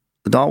wasn't.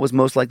 The doll was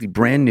most likely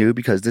brand new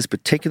because this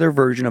particular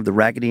version of the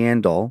Raggedy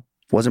Ann doll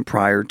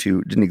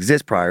didn't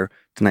exist prior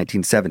to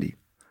 1970.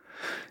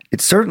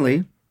 It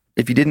certainly,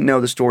 if you didn't know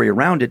the story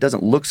around it,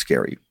 doesn't look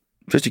scary.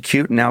 Just a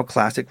cute, now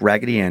classic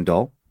Raggedy Ann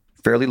doll.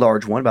 Fairly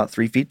large one, about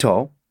 3 feet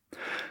tall.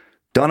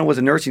 Donna was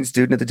a nursing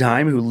student at the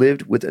time who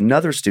lived with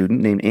another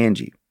student named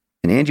Angie.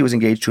 And Angie was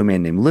engaged to a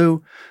man named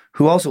Lou,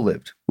 who also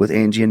lived with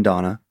Angie and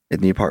Donna in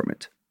the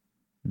apartment.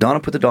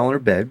 Donna put the doll in her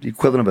bed, the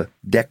equivalent of a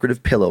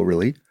decorative pillow,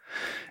 really.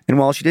 And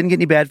while she didn't get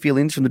any bad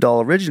feelings from the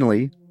doll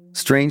originally,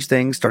 strange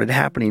things started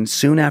happening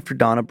soon after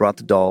Donna brought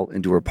the doll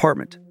into her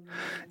apartment.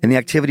 And the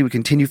activity would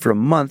continue for a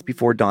month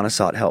before Donna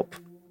sought help.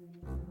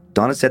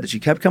 Donna said that she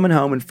kept coming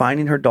home and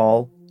finding her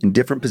doll in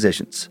different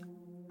positions.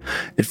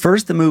 At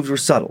first, the moves were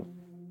subtle.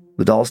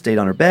 The doll stayed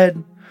on her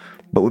bed,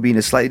 but would be in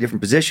a slightly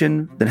different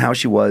position than how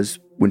she was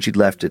when she'd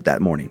left it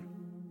that morning.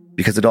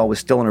 Because the doll was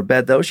still in her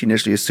bed, though, she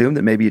initially assumed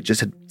that maybe it just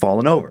had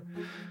fallen over,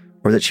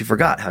 or that she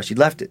forgot how she'd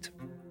left it.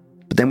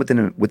 But then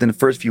within the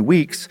first few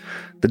weeks,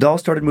 the doll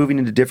started moving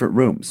into different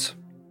rooms.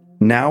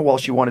 Now, while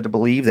she wanted to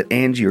believe that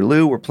Angie or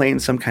Lou were playing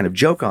some kind of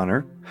joke on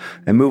her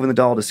and moving the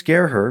doll to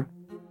scare her,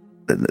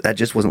 that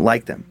just wasn't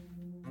like them.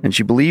 And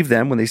she believed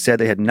them when they said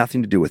they had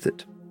nothing to do with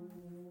it.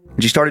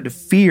 And she started to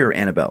fear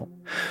Annabelle,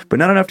 but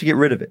not enough to get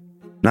rid of it.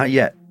 Not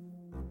yet.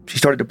 She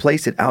started to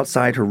place it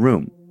outside her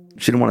room.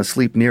 She didn't want to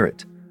sleep near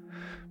it.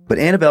 But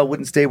Annabelle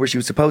wouldn't stay where she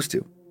was supposed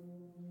to.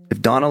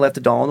 If Donna left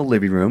the doll in the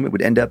living room, it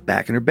would end up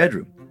back in her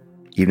bedroom,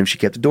 even if she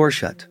kept the door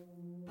shut.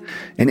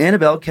 And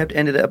Annabelle kept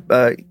ending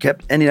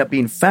up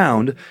being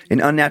found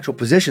in unnatural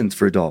positions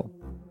for a doll,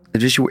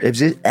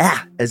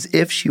 as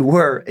if she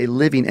were a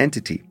living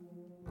entity.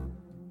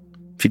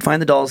 She'd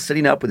find the doll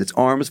sitting up with its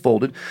arms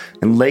folded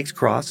and legs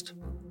crossed,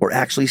 or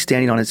actually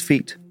standing on its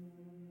feet.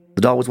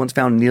 The doll was once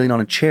found kneeling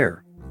on a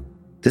chair.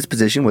 This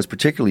position was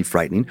particularly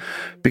frightening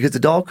because the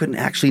doll couldn't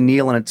actually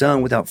kneel on its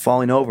own without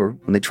falling over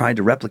when they tried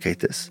to replicate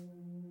this.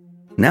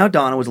 Now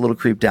Donna was a little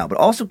creeped out, but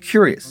also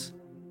curious.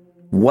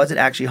 Was it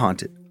actually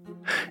haunted?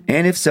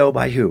 And if so,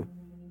 by who?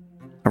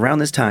 Around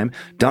this time,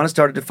 Donna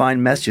started to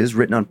find messages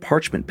written on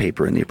parchment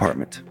paper in the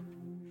apartment.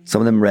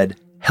 Some of them read,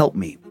 "Help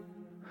me."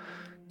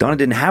 Donna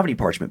didn't have any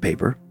parchment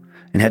paper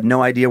and had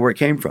no idea where it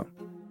came from.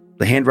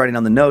 The handwriting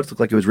on the notes looked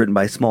like it was written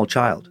by a small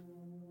child.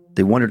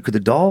 They wondered, could the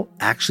doll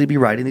actually be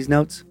writing these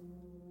notes?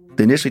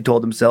 They initially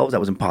told themselves that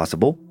was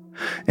impossible,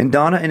 and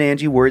Donna and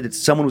Angie worried that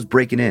someone was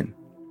breaking in,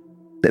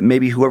 that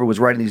maybe whoever was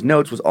writing these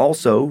notes was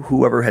also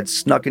whoever had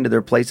snuck into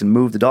their place and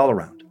moved the doll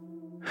around.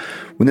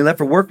 When they left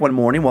for work one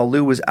morning while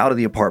Lou was out of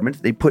the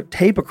apartment, they put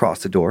tape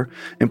across the door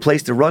and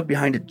placed a rug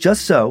behind it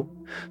just so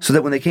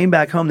that when they came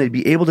back home, they'd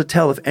be able to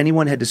tell if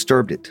anyone had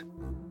disturbed it.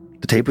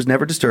 The tape was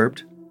never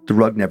disturbed, the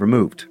rug never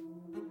moved,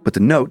 but the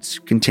notes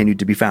continued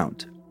to be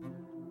found.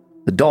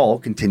 The doll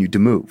continued to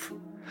move.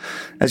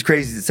 As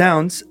crazy as it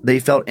sounds, they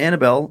felt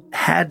Annabelle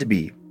had to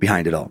be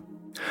behind it all.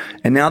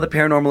 And now the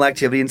paranormal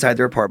activity inside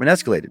their apartment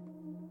escalated.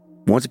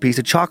 Once a piece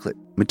of chocolate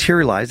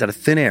materialized out of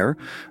thin air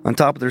on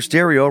top of their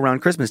stereo around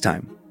Christmas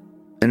time.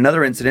 In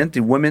another incident,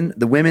 the women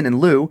and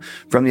Lou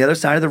from the other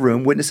side of the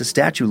room witnessed a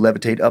statue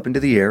levitate up into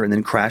the air and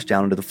then crash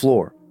down into the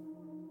floor.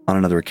 On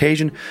another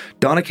occasion,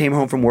 Donna came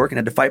home from work and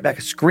had to fight back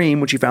a scream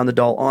when she found the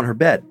doll on her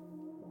bed,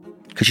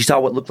 because she saw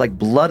what looked like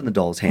blood in the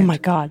doll's hand. Oh my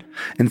God.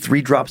 And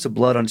 3 drops of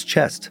blood on its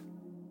chest.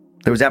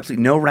 There was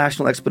absolutely no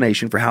rational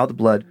explanation for how the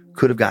blood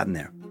could have gotten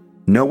there.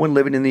 No one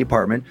living in the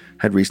apartment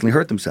had recently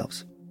hurt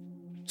themselves.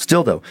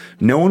 Still, though,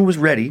 no one was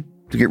ready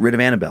to get rid of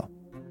Annabelle.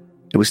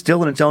 It was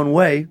still in its own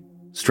way,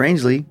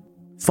 strangely,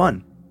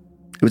 fun.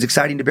 It was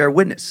exciting to bear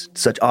witness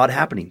to such odd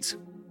happenings.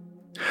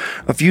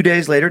 A few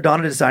days later,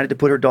 Donna decided to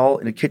put her doll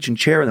in a kitchen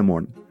chair in the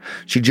morning.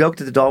 She joked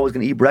that the doll was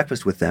going to eat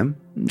breakfast with them.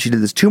 She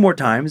did this 2 more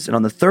times, and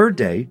on the 3rd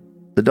day,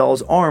 the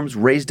doll's arms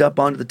raised up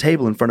onto the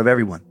table in front of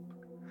everyone.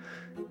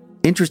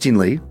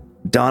 Interestingly,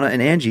 Donna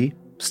and Angie,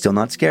 still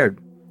not scared,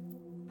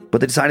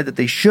 but they decided that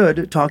they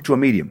should talk to a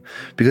medium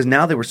because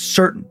now they were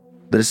certain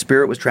that a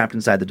spirit was trapped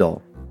inside the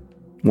doll.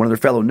 One of their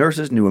fellow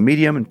nurses knew a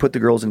medium and put the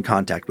girls in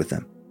contact with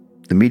them.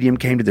 The medium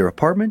came to their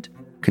apartment,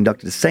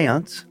 conducted a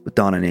seance with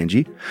Donna and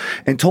Angie,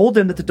 and told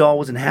them that the doll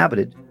was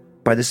inhabited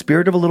by the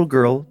spirit of a little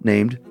girl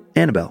named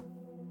Annabelle,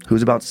 who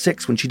was about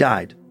 6 when she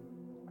died.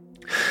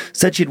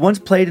 Said she had once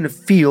played in a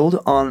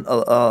field on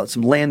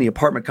some land the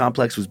apartment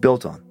complex was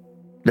built on.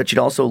 That she'd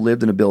also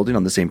lived in a building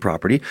on the same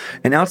property,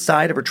 and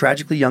outside of her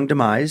tragically young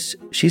demise,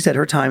 she said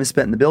her time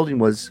spent in the building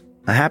was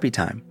a happy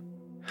time.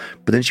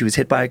 But then she was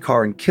hit by a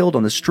car and killed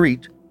on the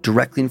street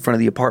directly in front of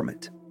the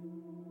apartment.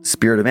 The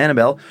spirit of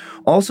Annabelle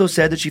also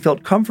said that she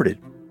felt comforted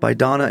by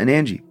Donna and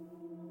Angie,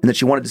 and that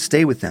she wanted to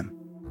stay with them,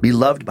 be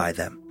loved by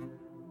them.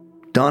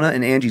 Donna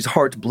and Angie's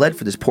hearts bled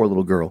for this poor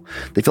little girl.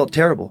 They felt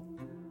terrible,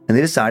 and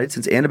they decided,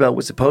 since Annabelle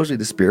was supposedly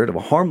the spirit of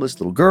a harmless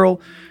little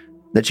girl,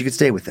 that she could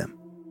stay with them,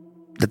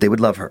 that they would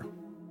love her.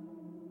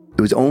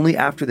 It was only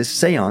after this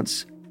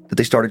seance that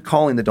they started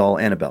calling the doll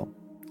Annabelle.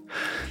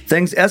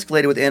 Things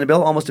escalated with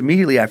Annabelle almost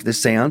immediately after this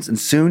seance, and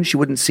soon she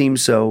wouldn't seem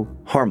so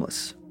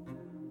harmless.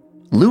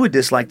 Lou had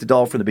disliked the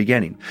doll from the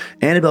beginning.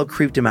 Annabelle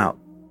creeped him out.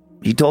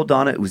 He told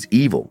Donna it was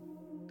evil,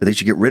 that they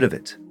should get rid of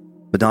it,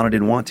 but Donna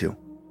didn't want to.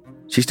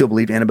 She still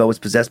believed Annabelle was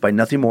possessed by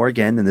nothing more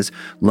again than this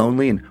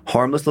lonely and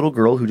harmless little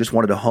girl who just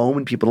wanted a home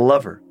and people to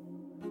love her.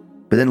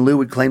 But then Lou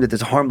would claim that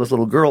this harmless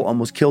little girl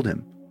almost killed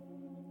him.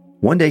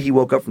 One day he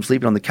woke up from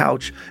sleeping on the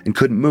couch and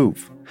couldn't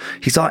move.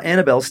 He saw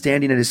Annabelle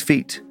standing at his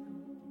feet.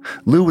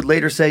 Lou would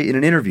later say in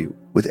an interview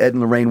with Ed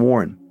and Lorraine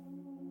Warren,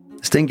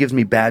 "This thing gives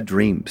me bad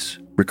dreams,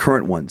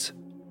 recurrent ones.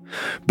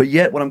 But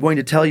yet, what I'm going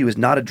to tell you is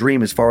not a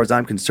dream as far as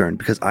I'm concerned,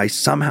 because I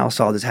somehow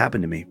saw this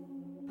happen to me.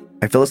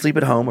 I fell asleep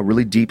at home, a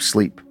really deep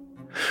sleep.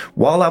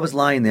 While I was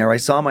lying there, I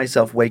saw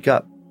myself wake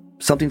up.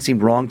 Something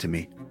seemed wrong to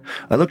me.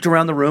 I looked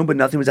around the room, but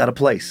nothing was out of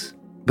place.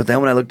 But then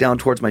when I looked down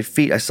towards my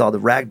feet, I saw the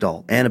rag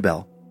doll,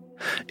 Annabelle.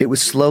 It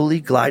was slowly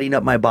gliding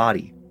up my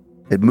body.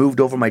 It moved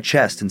over my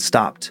chest and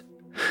stopped.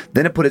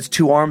 Then it put its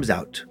two arms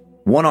out.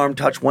 One arm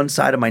touched one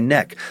side of my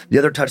neck. The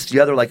other touched the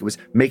other like it was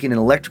making an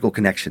electrical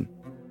connection.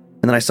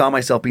 And then I saw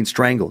myself being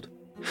strangled.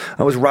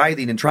 I was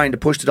writhing and trying to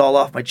push it all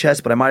off my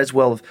chest, but I might as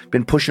well have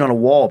been pushing on a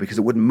wall because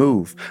it wouldn't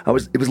move. It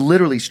was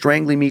literally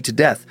strangling me to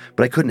death,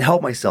 but I couldn't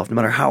help myself no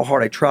matter how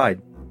hard I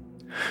tried.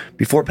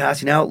 Before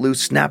passing out, Lou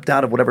snapped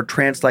out of whatever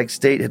trance-like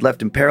state had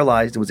left him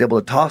paralyzed and was able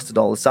to toss the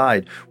doll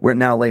aside, where it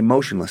now lay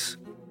motionless.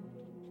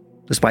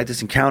 Despite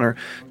this encounter,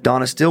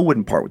 Donna still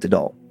wouldn't part with the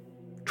doll.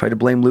 Tried to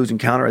blame Lou's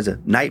encounter as a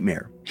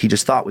nightmare he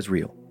just thought was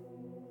real.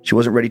 She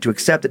wasn't ready to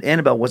accept that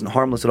Annabelle wasn't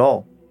harmless at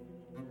all.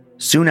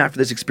 Soon after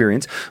this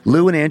experience,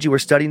 Lou and Angie were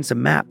studying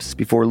some maps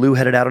before Lou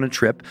headed out on a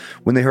trip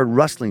when they heard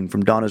rustling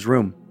from Donna's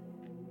room.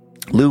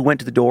 Lou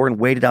went to the door and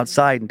waited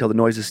outside until the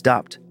noises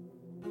stopped.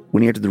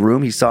 When he entered the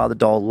room, he saw the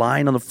doll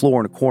lying on the floor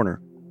in a corner.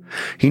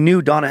 He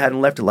knew Donna hadn't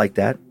left it like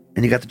that,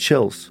 and he got the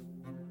chills.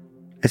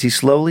 As he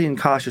slowly and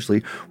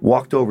cautiously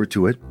walked over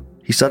to it,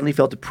 he suddenly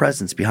felt a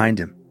presence behind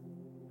him.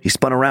 He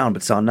spun around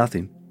but saw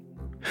nothing.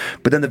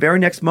 But then the very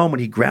next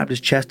moment, he grabbed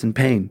his chest in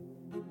pain.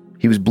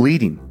 He was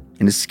bleeding,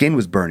 and his skin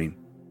was burning.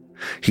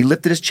 He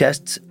lifted his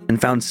chest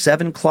and found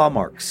 7 claw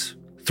marks,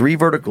 3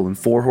 vertical and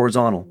 4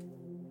 horizontal.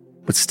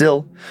 But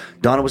still,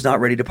 Donna was not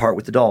ready to part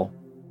with the doll.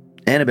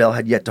 Annabelle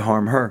had yet to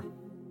harm her.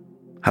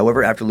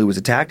 However, after Lou was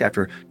attacked,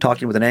 after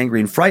talking with an angry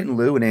and frightened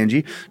Lou and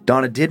Angie,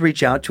 Donna did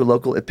reach out to a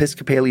local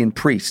Episcopalian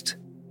priest,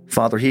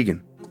 Father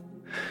Hegan.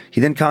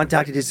 He then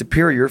contacted his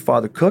superior,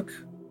 Father Cook,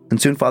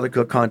 and soon Father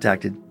Cook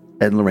contacted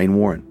Ed and Lorraine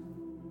Warren.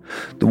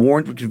 The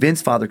Warrens would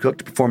convince Father Cook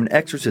to perform an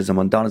exorcism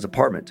on Donna's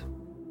apartment.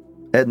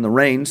 Ed and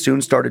Lorraine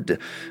soon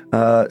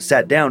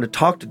sat down to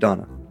talk to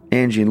Donna,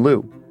 Angie, and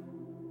Lou.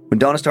 When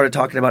Donna started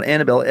talking about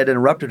Annabelle, Ed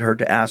interrupted her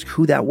to ask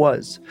who that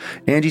was.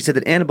 Angie said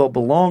that Annabelle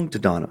belonged to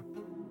Donna.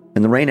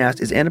 And Lorraine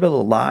asked, is Annabelle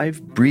a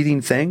live, breathing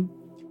thing?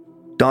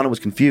 Donna was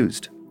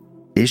confused.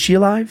 Is she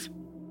alive?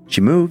 She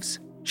moves.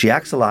 She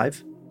acts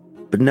alive.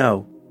 But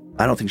no,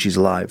 I don't think she's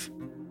alive.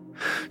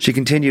 She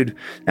continued,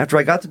 after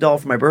I got the doll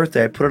for my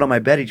birthday, I put it on my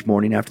bed each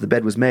morning after the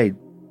bed was made.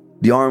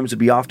 The arms would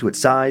be off to its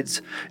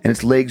sides, and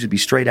its legs would be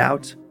straight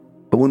out.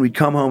 But when we'd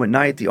come home at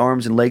night, the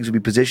arms and legs would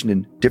be positioned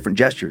in different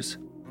gestures.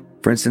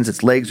 For instance,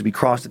 its legs would be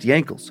crossed at the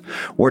ankles,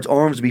 or its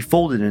arms would be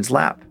folded in its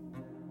lap.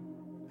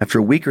 After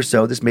a week or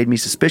so, this made me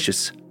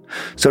suspicious.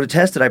 So to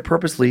test it, I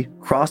purposely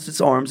crossed its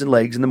arms and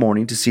legs in the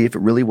morning to see if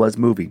it really was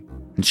moving.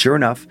 And sure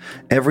enough,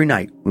 every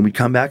night when we'd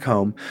come back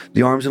home,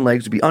 the arms and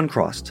legs would be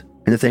uncrossed,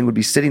 and the thing would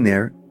be sitting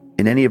there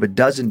in any of a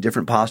dozen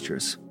different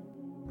postures.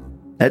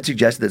 Ed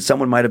suggested that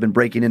someone might have been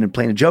breaking in and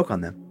playing a joke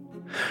on them.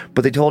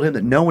 But they told him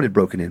that no one had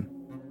broken in.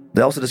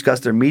 They also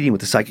discussed their meeting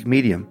with the psychic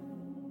medium.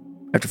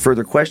 After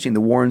further questioning,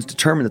 the Warrens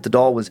determined that the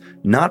doll was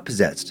not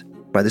possessed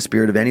by the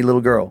spirit of any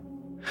little girl.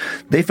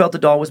 They felt the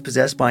doll was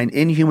possessed by an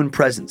inhuman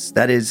presence,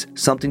 that is,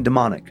 something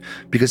demonic,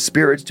 because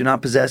spirits do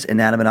not possess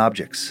inanimate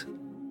objects.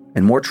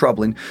 And more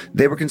troubling,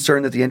 they were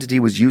concerned that the entity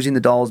was using the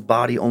doll's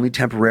body only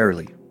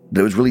temporarily,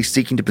 that it was really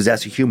seeking to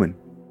possess a human.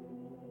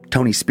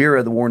 Tony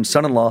Spira, the Warren's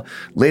son-in-law,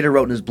 later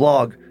wrote in his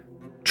blog,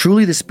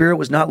 truly the spirit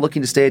was not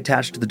looking to stay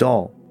attached to the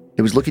doll.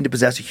 It was looking to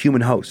possess a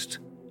human host.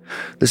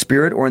 The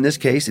spirit, or in this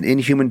case, an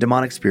inhuman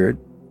demonic spirit,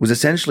 was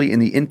essentially in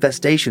the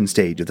infestation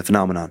stage of the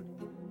phenomenon.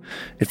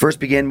 It first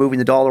began moving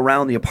the doll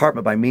around the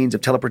apartment by means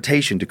of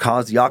teleportation to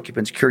cause the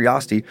occupants'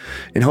 curiosity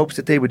in hopes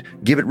that they would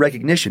give it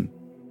recognition.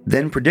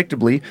 Then,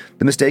 predictably,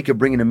 the mistake of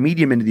bringing a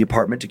medium into the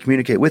apartment to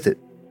communicate with it.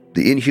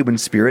 The inhuman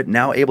spirit,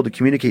 now able to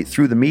communicate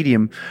through the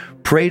medium,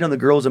 preyed on the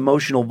girl's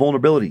emotional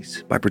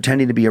vulnerabilities by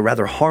pretending to be a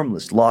rather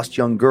harmless, lost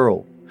young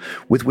girl,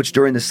 with which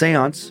during the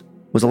seance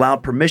was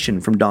allowed permission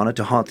from Donna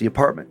to haunt the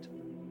apartment.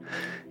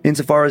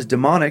 Insofar as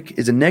demonic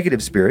is a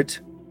negative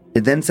spirit,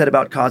 it then set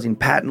about causing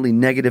patently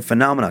negative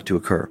phenomena to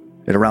occur.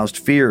 It aroused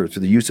fear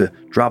through the use of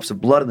drops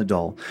of blood in the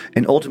doll,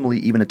 and ultimately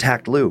even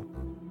attacked Lou.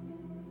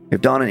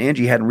 If Donna and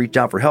Angie hadn't reached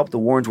out for help, the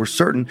Warrens were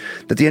certain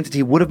that the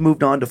entity would have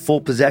moved on to full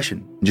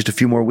possession in just a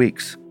few more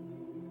weeks.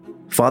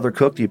 Father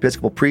Cook, the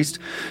Episcopal priest,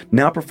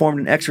 now performed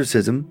an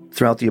exorcism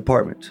throughout the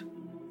apartment.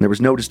 There was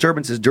no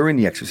disturbances during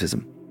the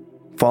exorcism.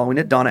 Following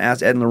it, Donna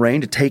asked Ed and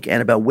Lorraine to take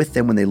Annabelle with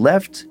them when they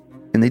left,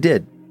 and they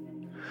did.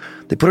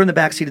 They put her in the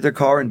backseat of their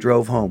car and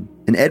drove home,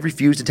 and Ed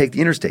refused to take the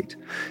interstate,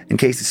 in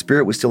case the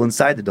spirit was still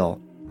inside the doll.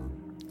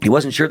 He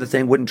wasn't sure the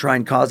thing wouldn't try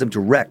and cause them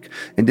to wreck,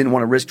 and didn't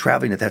want to risk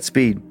traveling at that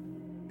speed.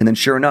 And then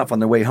sure enough, on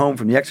their way home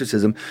from the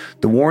exorcism,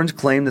 the Warrens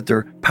claimed that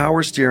their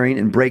power steering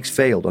and brakes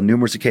failed on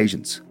numerous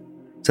occasions.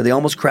 So they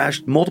almost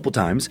crashed multiple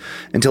times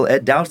until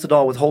Ed doused the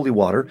doll with holy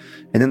water,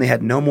 and then they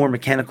had no more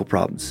mechanical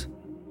problems.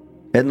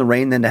 Ed and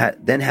Lorraine then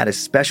had a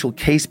special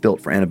case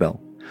built for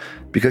Annabelle,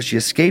 because she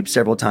escaped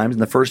several times in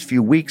the first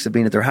few weeks of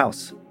being at their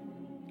house.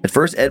 At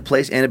first, Ed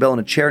placed Annabelle in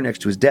a chair next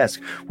to his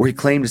desk, where he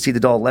claimed to see the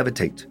doll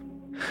levitate.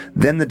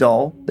 Then the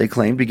doll, they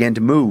claimed, began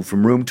to move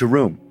from room to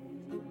room.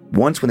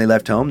 Once when they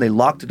left home, they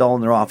locked the doll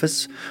in their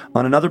office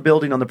on another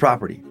building on the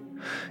property.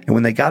 And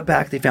when they got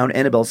back, they found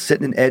Annabelle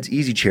sitting in Ed's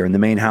easy chair in the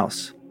main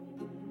house.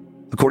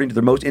 According to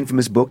their most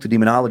infamous book, The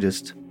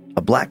Demonologist,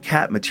 a black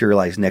cat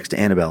materialized next to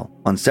Annabelle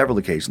on several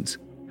occasions.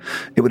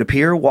 It would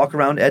appear, walk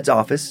around Ed's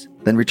office,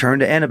 then return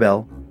to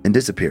Annabelle and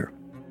disappear.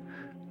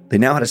 They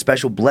now had a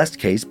special blessed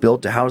case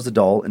built to house the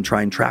doll and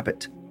try and trap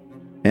it.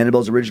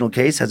 Annabelle's original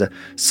case has a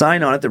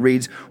sign on it that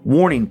reads,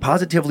 "Warning,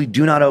 positively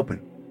do not open."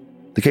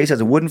 The case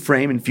has a wooden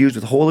frame infused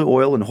with holy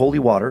oil and holy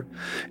water,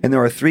 and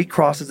there are 3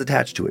 crosses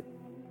attached to it,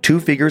 2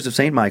 figures of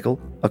St. Michael,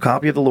 a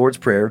copy of the Lord's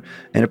Prayer,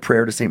 and a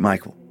prayer to St.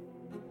 Michael.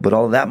 But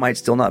all of that might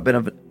still not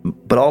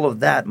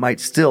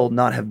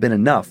have been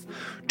enough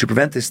to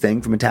prevent this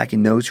thing from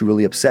attacking those who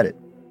really upset it.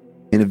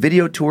 In a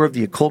video tour of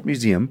the Occult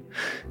Museum,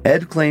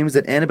 Ed claims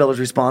that Annabelle is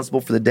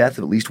responsible for the death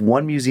of at least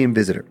one museum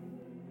visitor,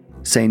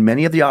 saying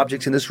many of the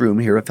objects in this room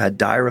here have had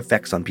dire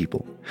effects on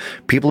people.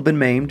 People have been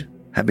maimed,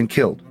 have been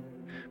killed.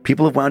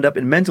 People have wound up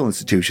in mental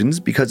institutions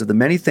because of the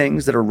many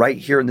things that are right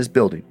here in this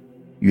building.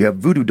 You have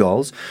voodoo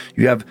dolls.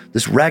 You have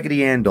this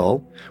Raggedy Ann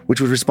doll, which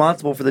was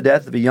responsible for the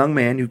death of a young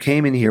man who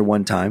came in here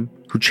one time,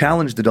 who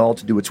challenged the doll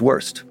to do its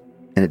worst.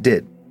 And it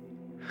did.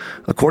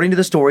 According to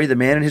the story, the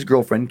man and his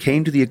girlfriend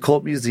came to the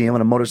Occult Museum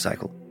on a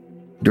motorcycle.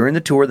 During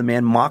the tour, the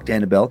man mocked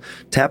Annabelle,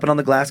 tapping on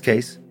the glass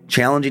case,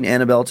 challenging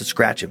Annabelle to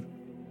scratch him.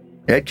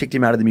 Ed kicked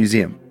him out of the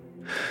museum.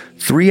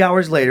 3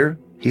 hours later,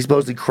 he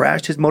supposedly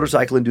crashed his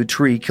motorcycle into a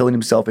tree, killing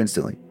himself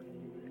instantly.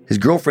 His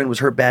girlfriend was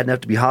hurt bad enough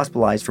to be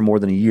hospitalized for more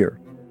than a year.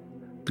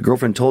 The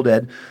girlfriend told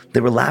Ed they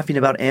were laughing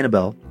about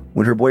Annabelle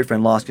when her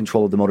boyfriend lost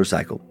control of the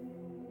motorcycle.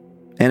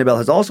 Annabelle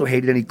has also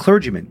hated any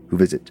clergymen who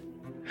visit.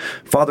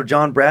 Father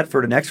John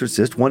Bradford, an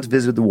exorcist, once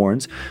visited the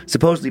Warrens,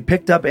 supposedly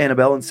picked up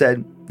Annabelle and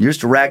said, "You're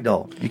just a rag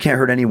doll. You can't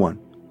hurt anyone."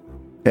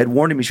 Ed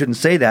warned him he shouldn't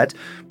say that,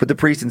 but the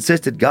priest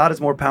insisted God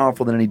is more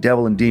powerful than any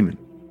devil and demon.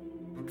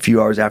 A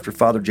few hours after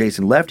Father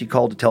Jason left, he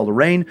called to tell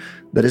Lorraine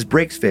that his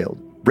brakes failed.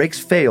 Brakes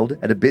failed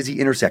at a busy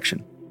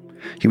intersection.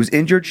 He was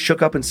injured,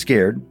 shook up, and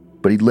scared,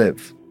 but he'd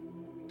live.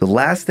 The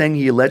last thing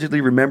he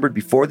allegedly remembered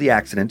before the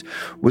accident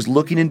was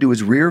looking into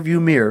his rearview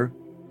mirror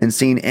and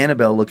seeing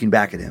Annabelle looking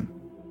back at him.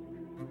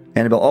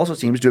 Annabelle also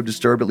seems to have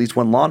disturbed at least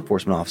one law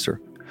enforcement officer.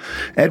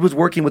 Ed was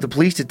working with a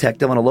police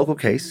detective on a local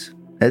case.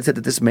 Ed said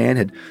that this man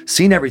had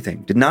seen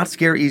everything, did not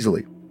scare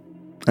easily.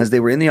 As they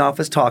were in the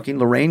office talking,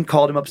 Lorraine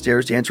called him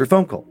upstairs to answer a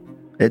phone call.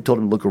 Ed told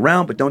him to look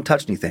around, but don't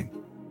touch anything.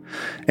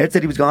 Ed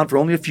said he was gone for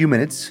only a few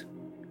minutes.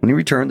 When he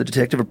returned, the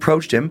detective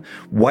approached him,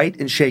 white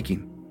and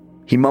shaking.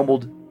 He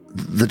mumbled,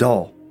 "The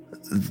doll,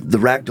 the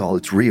rag doll,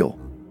 it's real,"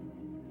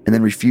 and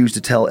then refused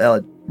to tell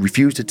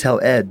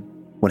Ed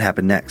what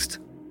happened next.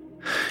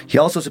 He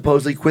also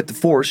supposedly quit the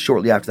force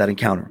shortly after that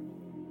encounter.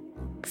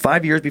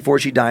 5 years before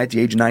she died at the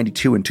age of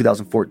 92 in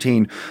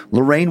 2014,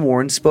 Lorraine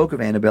Warren spoke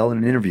of Annabelle in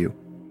an interview.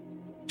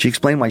 She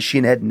explained why she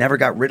and Ed never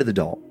got rid of the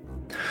doll.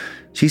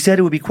 She said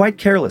it would be quite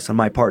careless on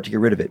my part to get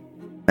rid of it.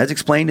 As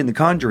explained in The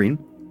Conjuring,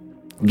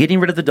 getting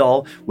rid of the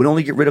doll would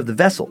only get rid of the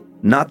vessel,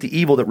 not the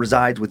evil that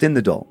resides within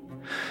the doll.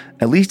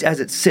 At least as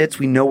it sits,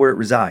 we know where it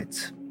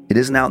resides. It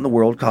isn't out in the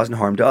world causing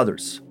harm to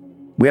others.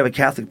 We have a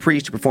Catholic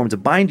priest who performs a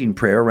binding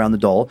prayer around the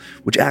doll,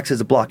 which acts as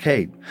a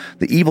blockade.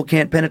 The evil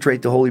can't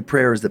penetrate the holy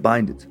prayers that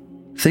bind it.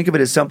 Think of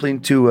it as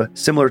something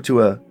similar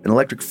to an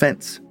electric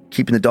fence,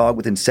 keeping the dog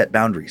within set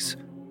boundaries.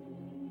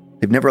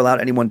 They've never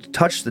allowed anyone to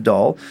touch the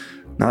doll,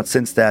 not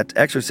since that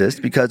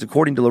exorcist, because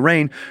according to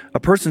Lorraine, a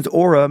person's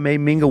aura may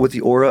mingle with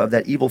the aura of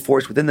that evil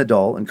force within the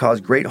doll and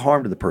cause great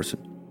harm to the person.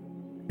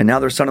 And now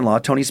their son-in-law,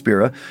 Tony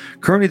Spira,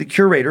 currently the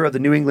curator of the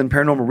New England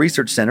Paranormal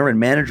Research Center and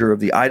manager of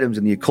the items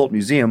in the Occult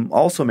Museum,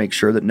 also makes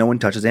sure that no one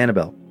touches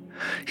Annabelle.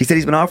 He said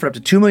he's been offered up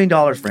to $2 million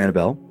for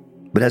Annabelle,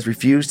 but has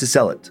refused to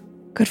sell it.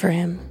 Good for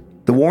him.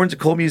 The Warrens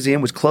Occult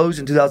Museum was closed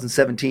in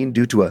 2017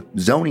 due to a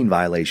zoning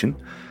violation.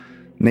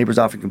 Neighbors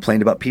often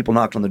complained about people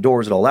knocking on the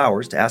doors at all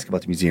hours to ask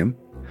about the museum.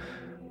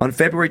 On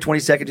February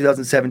 22,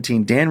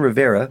 2017, Dan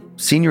Rivera,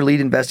 senior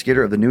lead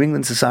investigator of the New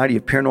England Society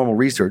of Paranormal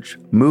Research,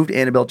 moved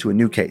Annabelle to a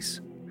new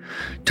case.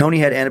 Tony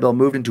had Annabelle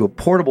moved into a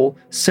portable,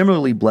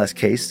 similarly blessed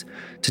case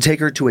to take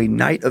her to a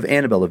Night of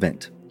Annabelle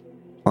event.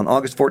 On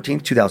August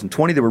 14,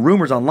 2020, there were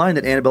rumors online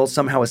that Annabelle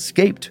somehow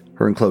escaped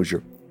her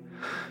enclosure.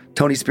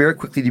 Tony Spira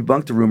quickly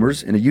debunked the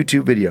rumors in a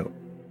YouTube video,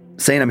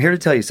 saying, "I'm here to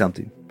tell you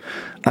something.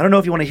 I don't know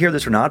if you want to hear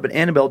this or not, but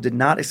Annabelle did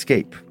not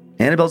escape.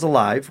 Annabelle's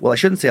alive. Well, I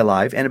shouldn't say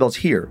alive. Annabelle's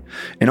here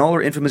in all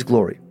her infamous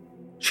glory.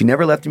 She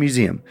never left the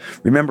museum.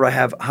 Remember, I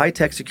have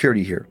high-tech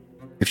security here.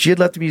 If she had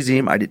left the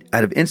museum, I'd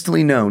have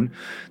instantly known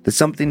that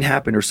something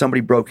happened or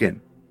somebody broke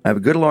in. I have a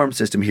good alarm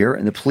system here,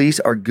 and the police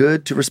are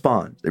good to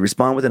respond. They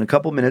respond within a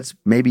couple minutes,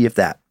 maybe if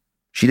that.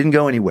 She didn't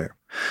go anywhere.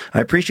 I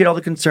appreciate all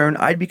the concern.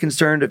 I'd be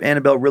concerned if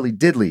Annabelle really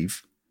did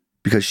leave,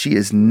 because she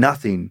is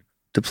nothing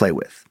to play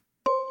with."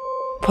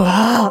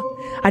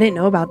 I didn't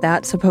know about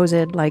that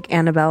supposed like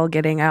Annabelle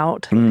getting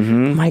out.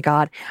 Mm-hmm. Oh my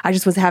God. I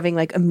just was having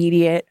like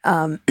immediate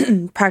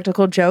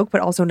practical joke,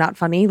 but also not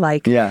funny.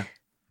 Like Yeah.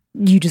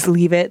 you just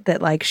leave it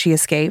that like she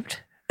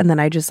escaped. And then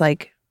I just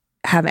like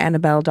have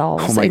Annabelle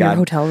dolls Oh my in your God.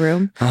 hotel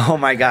room. Oh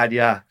my God,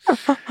 yeah.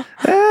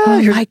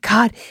 Oh my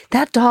God.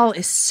 That doll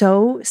is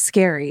so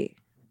scary.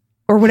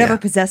 Or whatever Yeah.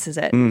 possesses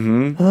it.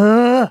 Mm-hmm.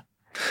 Ugh.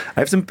 I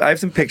have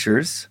some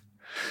pictures.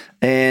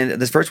 And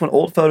this first one,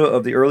 old photo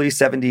of the early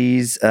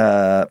 70s,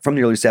 from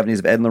the early 70s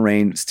of Ed and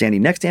Lorraine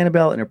standing next to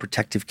Annabelle in a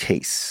protective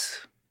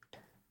case.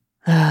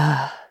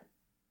 And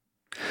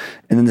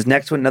then this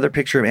next one, another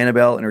picture of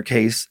Annabelle in her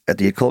case at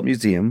the Occult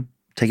Museum,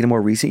 taken in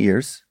more recent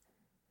years.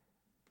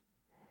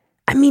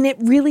 I mean, it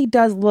really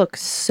does look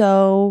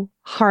so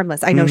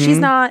harmless. I know she's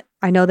not.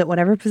 I know that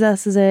whatever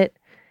possesses it.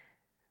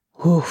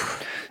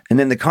 Oof. And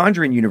then the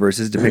Conjuring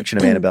universe's depiction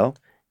of Annabelle,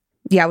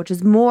 Yeah, which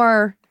is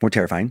more. more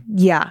terrifying.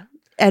 Yeah.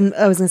 And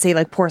I was going to say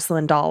like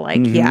porcelain doll.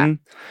 Like, yeah. Mhm.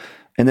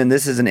 And then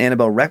this is an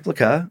Annabelle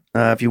replica.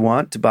 If you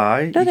want to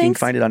buy, you can thanks.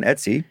 find it on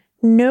Etsy.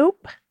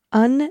 Nope.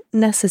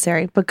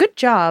 Unnecessary. But good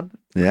job,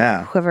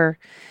 Yeah. whoever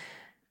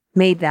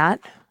made that.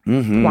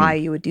 Mhm. Why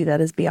you would do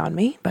that is beyond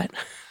me. But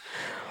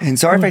And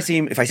sorry if I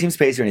seem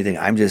spacey or anything.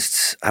 I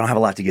don't have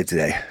a lot to get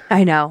today.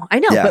 I know.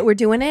 Yeah. But we're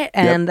doing it.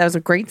 And that was a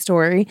great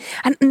story.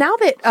 And now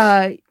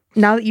that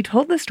you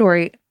told the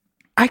story,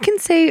 I can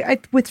say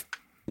with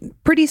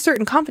pretty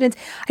certain confidence,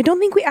 I don't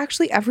think we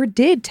actually ever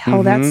did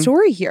tell that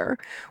story here,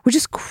 which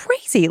is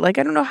crazy. Like,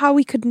 I don't know how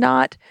we could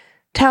not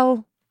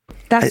tell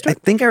that I story.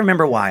 think I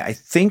remember why. I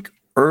think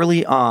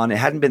early on, it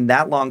hadn't been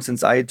that long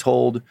since I had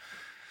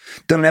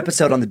done an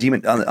episode on the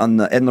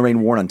Ed and Lorraine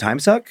Warren on Time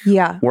Suck.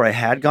 Yeah. Where I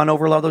had gone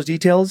over a lot of those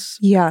details.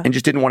 Yeah. And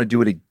just didn't want to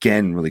do it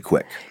again really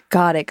quick.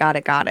 Got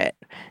it.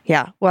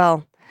 Yeah.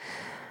 Well,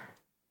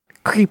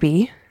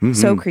 creepy.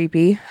 So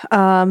creepy.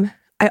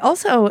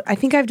 I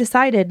think I've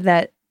decided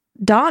that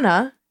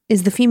Donna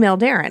is the female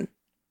Darren.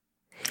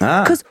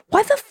 Because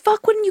why the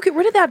fuck wouldn't you get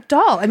rid of that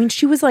doll? I mean,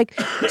 she was like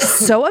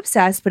so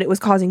obsessed, but it was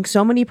causing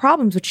so many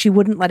problems, but she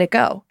wouldn't let it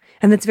go.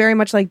 And that's very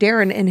much like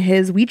Darren and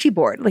his Ouija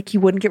board. Like he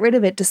wouldn't get rid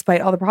of it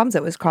despite all the problems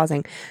it was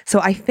causing. So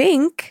I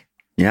think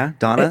Yeah,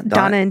 Donna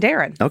and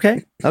Darren.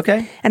 Okay.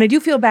 And I do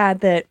feel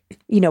bad that,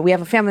 we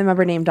have a family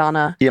member named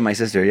Donna. Yeah, my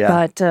sister, yeah.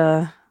 But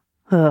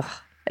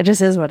it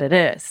just is what it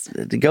is.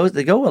 They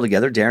go well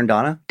together, Darren,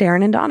 Donna.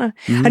 Darren and Donna.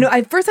 I know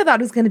at first I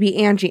thought it was going to be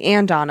Angie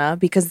and Donna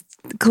because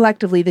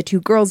collectively the two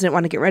girls didn't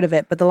want to get rid of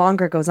it. But the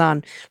longer it goes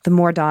on, the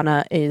more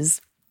Donna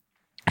is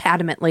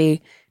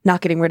adamantly not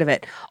getting rid of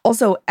it.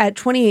 Also, at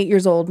 28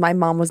 years old, my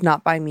mom was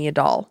not buying me a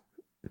doll.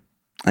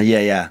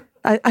 Yeah.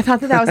 I thought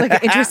that was like an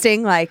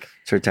interesting, like,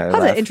 Sure, Tyler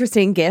that's an laugh.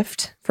 interesting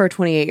gift for a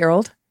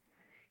 28-year-old.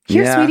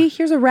 Here, Yeah. sweetie,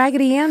 here's a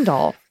Raggedy Ann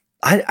doll.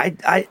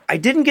 I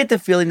didn't get the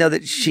feeling though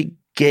that she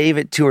gave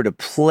it to her to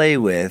play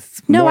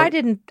with. No, More- I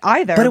didn't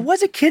either. But it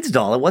was a kid's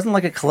doll. It wasn't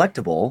like a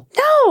collectible.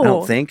 No. I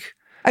don't think.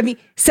 I mean,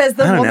 says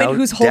the I don't woman know,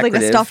 who's holding a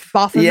decorative. stuffed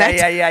Baphomet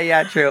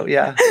Yeah, true,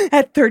 yeah.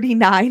 at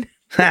 39.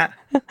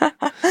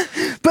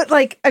 But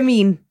like, I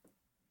mean,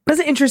 that's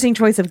an interesting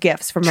choice of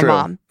gifts from a True,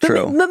 mom.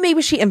 true. But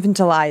maybe she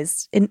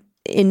infantilized.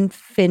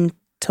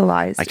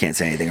 I can't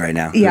say anything right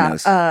now. Yeah, Who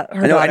knows? her I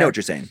know daughter. what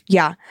you're saying.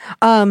 Yeah.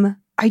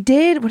 I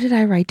did. What did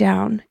I write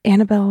down?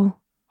 Annabelle.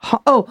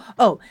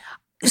 Oh.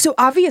 So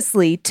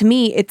obviously, to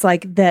me, it's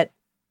like that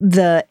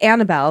the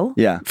Annabelle,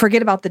 Yeah.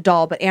 forget about the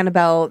doll, but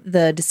Annabelle,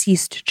 the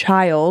deceased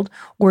child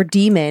or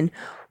demon,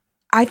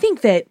 I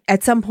think that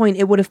at some point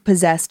it would have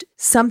possessed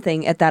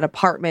something at that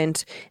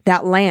apartment,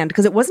 that land,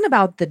 because it wasn't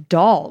about the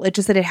doll. It's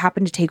just that it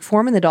happened to take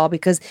form in the doll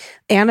because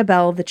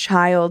Annabelle, the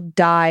child,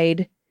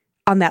 died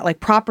on that like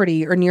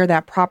property or near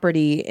that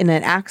property in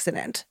an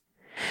accident.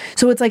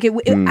 So it's like,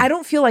 I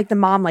don't feel like the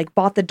mom like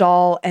bought the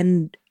doll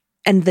and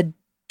the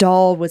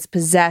doll was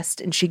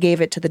possessed and she gave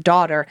it to the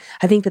daughter.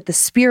 I think that the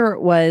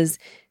spirit was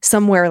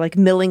somewhere like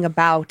milling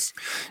about.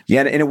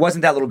 Yeah, and it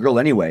wasn't that little girl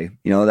anyway.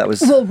 That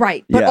was... Well,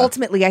 right. But Yeah.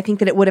 ultimately, I think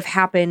that it would have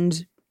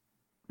happened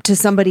to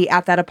somebody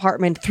at that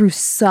apartment through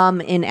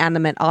some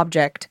inanimate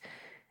object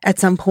at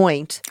some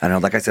point. I don't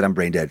know. Like I said, I'm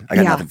brain dead. I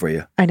got Yeah. nothing for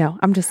you. I know.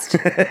 I'm just...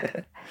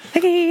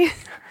 Okay.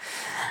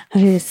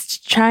 I'm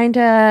just trying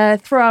to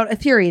throw out a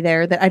theory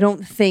there that I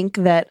don't think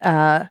that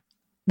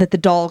that the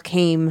doll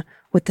came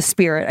with the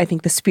spirit. I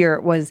think the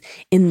spirit was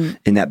in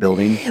In that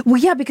building. Well,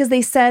 yeah, because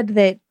they said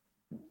that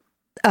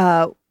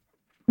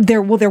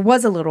there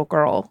was a little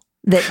girl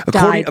that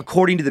died.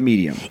 According to the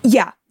medium.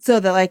 Yeah. So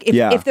that like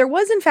Yeah. if there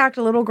was in fact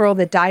a little girl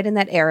that died in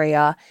that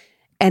area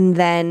and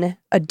then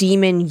a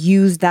demon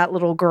used that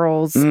little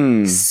girl's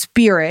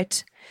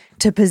spirit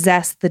to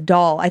possess the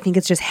doll, I think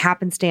it's just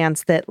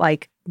happenstance that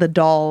like the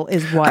doll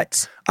is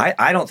what.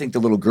 I don't think the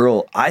little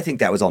girl, I think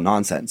that was all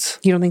nonsense.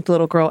 You don't think the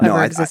little girl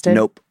ever existed?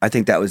 Nope. I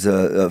think that was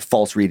a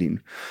false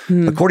reading.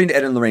 According to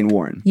Ed and Lorraine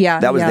Warren. Yeah,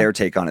 That was yeah. their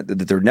take on it.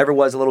 That there never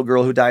was a little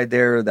girl who died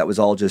there. That was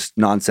all just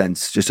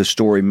nonsense. Just a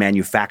story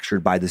manufactured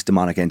by this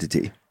demonic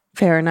entity.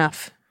 Fair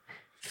enough.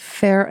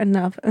 I'm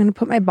going to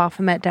put my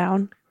Baphomet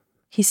down.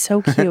 He's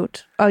so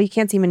cute. Oh, you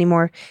can't see him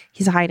anymore.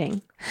 He's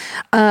hiding.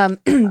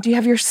 Do you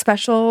have your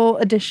special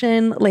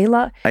edition,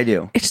 Layla? I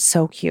do. It's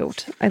so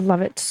cute. I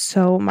love it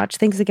so much.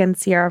 Thanks again,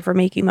 Sierra, for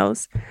making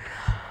those.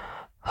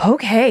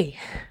 Okay.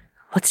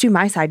 Let's do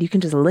my side. You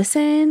can just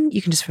listen.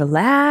 You can just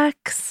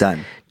relax.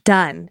 Done.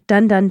 Done.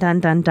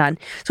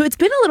 So it's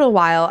been a little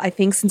while, I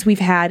think, since we've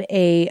had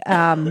a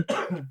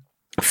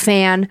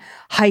fan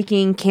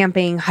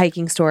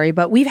hiking story,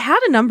 but we've had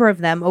a number of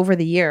them over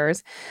the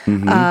years.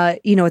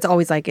 It's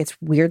always like it's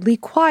weirdly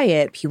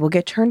quiet. People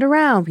get turned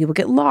around. People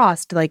get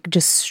lost. Like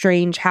just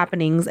strange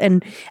happenings.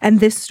 And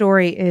this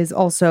story is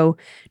also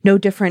no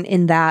different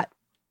in that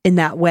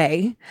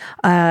way.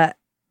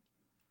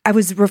 I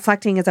was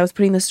reflecting as I was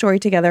putting the story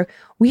together.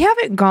 We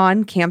haven't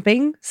gone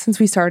camping since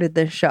we started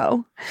this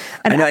show.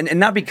 I know, and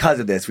not because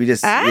of this. We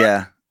just,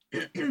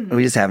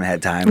 we just haven't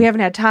had time. We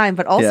haven't had time,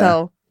 but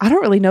also I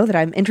don't really know that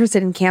I'm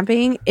interested in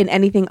camping in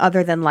anything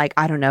other than like,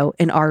 I don't know,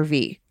 an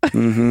RV.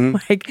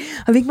 Like,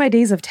 I think my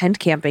days of tent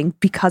camping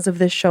because of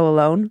this show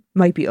alone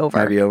might be over.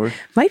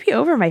 Might be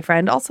over, my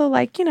friend. Also,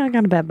 like, I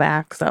got a bad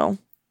back, so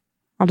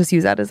I'll just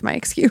use that as my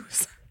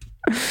excuse.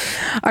 All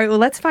right, well,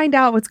 let's find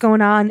out what's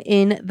going on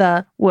in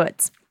the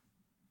woods.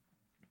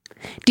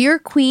 Dear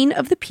Queen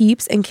of the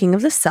Peeps and King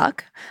of the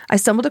Suck, I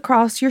stumbled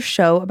across your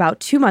show about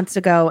 2 months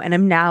ago and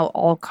am now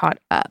all caught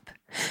up.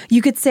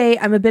 You could say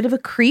I'm a bit of a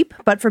creep,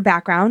 but for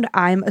background,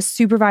 I'm a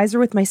supervisor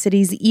with my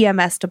city's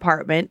EMS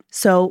department.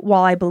 So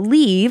while I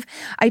believe,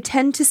 I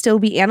tend to still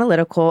be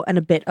analytical and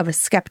a bit of a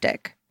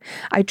skeptic.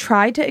 I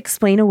tried to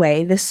explain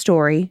away this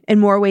story in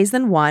more ways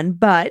than one,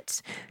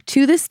 but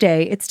to this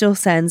day, it still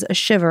sends a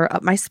shiver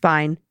up my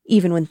spine,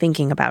 even when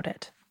thinking about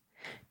it.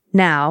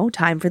 Now,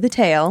 time for the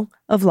tale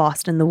of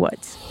Lost in the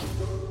Woods.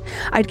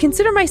 I'd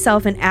consider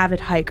myself an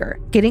avid hiker,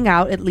 getting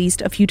out at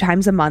least a few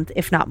times a month,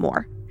 if not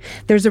more.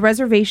 There's a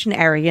reservation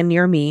area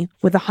near me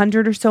with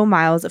 100 or so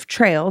miles of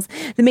trails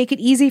that make it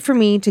easy for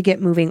me to get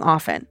moving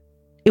often.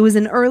 It was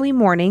an early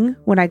morning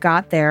when I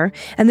got there,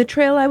 and the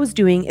trail I was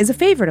doing is a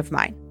favorite of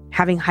mine,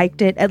 having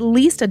hiked it at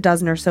least a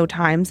dozen or so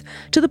times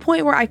to the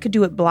point where I could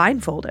do it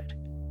blindfolded.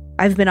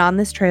 I've been on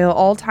this trail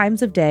all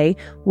times of day,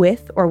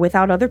 with or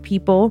without other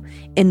people,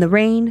 in the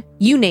rain,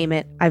 you name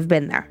it, I've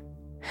been there.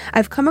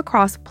 I've come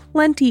across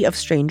plenty of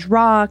strange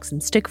rocks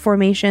and stick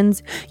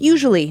formations.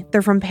 Usually,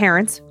 they're from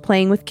parents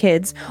playing with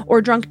kids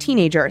or drunk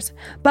teenagers,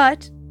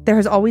 but there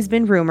has always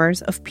been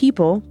rumors of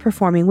people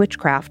performing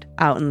witchcraft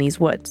out in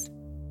these woods.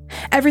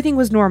 Everything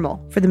was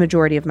normal for the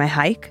majority of my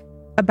hike.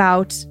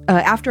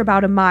 After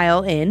about a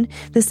mile in,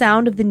 the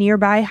sound of the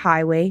nearby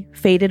highway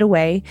faded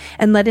away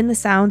and let in the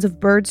sounds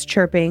of birds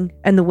chirping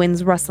and the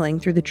winds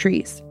rustling through the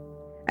trees.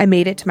 I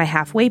made it to my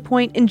halfway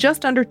point in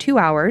just under 2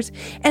 hours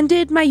and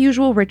did my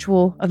usual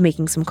ritual of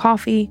making some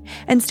coffee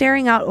and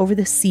staring out over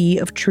the sea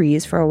of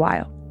trees for a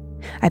while.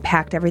 I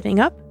packed everything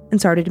up and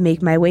started to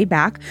make my way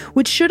back,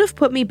 which should have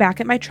put me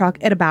back at my truck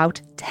at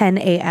about 10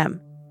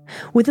 a.m.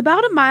 With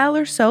about a mile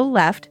or so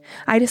left,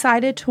 I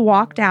decided to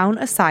walk down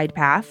a side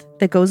path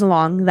that goes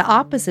along the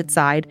opposite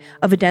side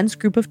of a dense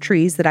group of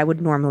trees that I would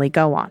normally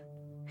go on.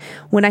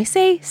 When I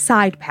say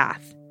side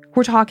path,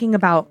 we're talking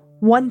about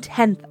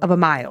 1/10 of a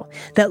mile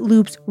that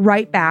loops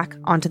right back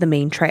onto the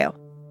main trail.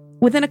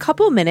 Within a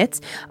couple of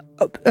minutes,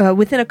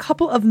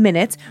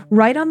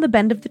 right on the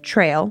bend of the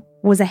trail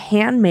was a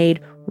handmade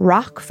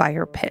rock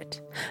fire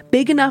pit,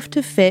 big enough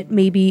to fit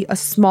maybe a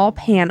small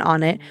pan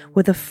on it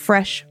with a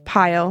fresh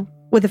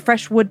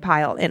wood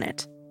pile in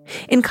it.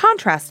 In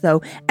contrast,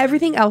 though,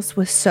 everything else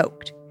was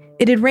soaked.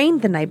 It had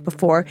rained the night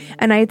before,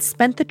 and I had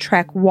spent the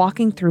trek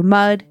walking through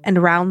mud and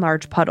around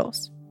large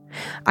puddles.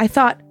 I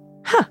thought,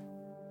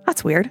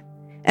 that's weird,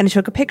 and I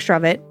took a picture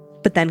of it,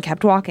 but then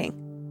kept walking.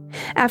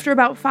 After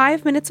about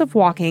 5 minutes of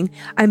walking,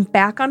 I'm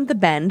back on the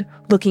bend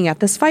looking at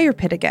this fire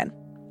pit again.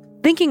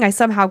 Thinking I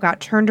somehow got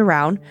turned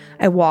around,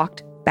 I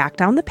walked back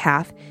down the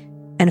path,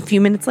 and a few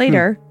minutes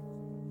later,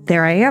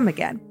 there I am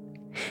again.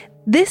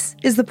 This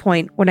is the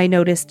point when I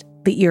noticed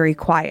the eerie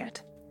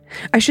quiet.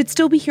 I should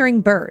still be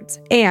hearing birds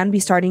and be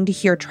starting to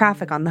hear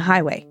traffic on the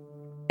highway.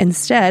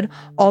 Instead,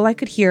 all I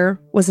could hear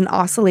was an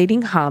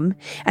oscillating hum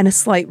and a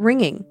slight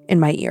ringing in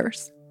my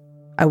ears.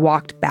 I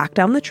walked back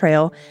down the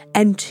trail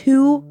and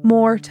 2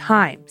 more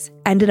times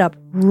ended up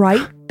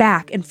right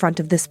back in front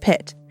of this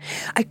pit.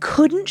 I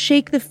couldn't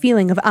shake the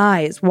feeling of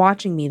eyes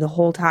watching me the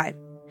whole time.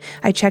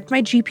 I checked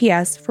my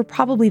GPS for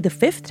probably the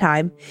 5th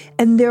time,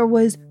 and there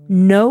was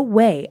no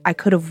way I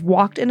could have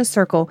walked in a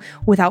circle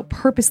without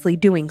purposely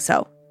doing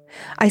so.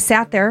 I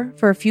sat there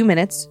for a few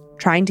minutes,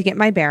 trying to get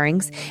my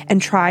bearings, and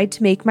tried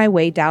to make my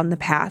way down the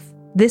path,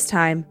 this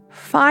time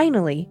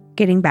finally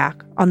getting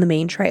back on the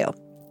main trail.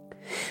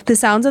 The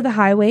sounds of the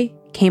highway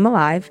came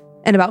alive,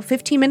 and about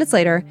 15 minutes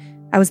later,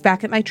 I was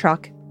back at my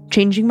truck,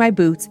 changing my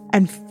boots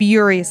and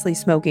furiously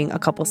smoking a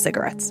couple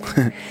cigarettes.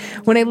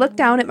 When I looked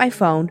down at my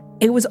phone,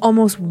 it was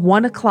almost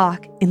 1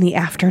 o'clock in the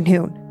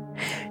afternoon.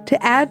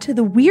 To add to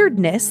the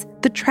weirdness,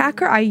 the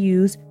tracker I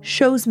use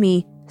shows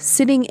me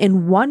sitting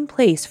in one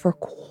place for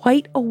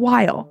quite a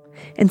while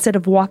instead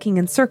of walking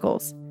in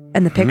circles,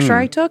 and the picture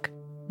I took,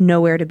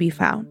 nowhere to be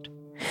found.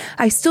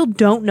 I still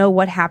don't know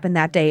what happened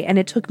that day, and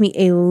it took me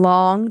a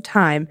long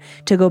time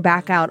to go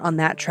back out on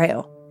that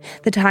trail.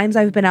 The times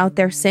I've been out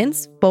there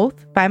since,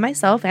 both by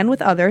myself and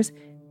with others,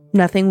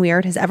 nothing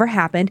weird has ever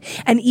happened.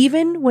 And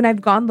even when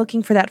I've gone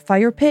looking for that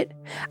fire pit,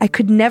 I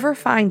could never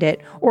find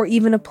it or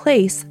even a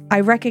place I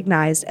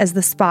recognized as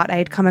the spot I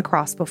had come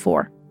across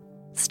before.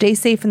 Stay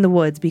safe in the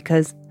woods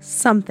because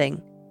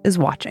something is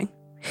watching.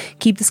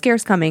 Keep the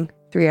scares coming.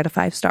 3 out of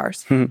 5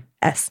 stars.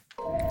 S.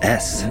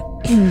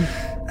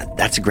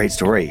 That's a great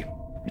story.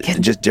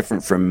 Just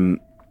different from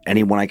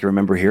anyone I can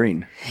remember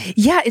hearing.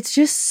 Yeah, it's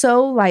just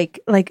so like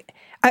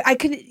I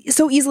could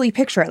so easily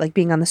picture it, like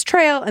being on this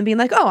trail and being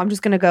like, oh, I'm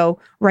just going to go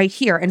right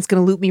here and it's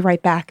going to loop me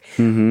right back.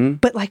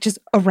 But like just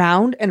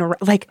around and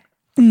around, like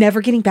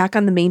never getting back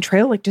on the main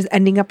trail, like just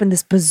ending up in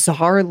this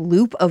bizarre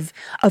loop of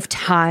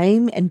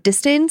time and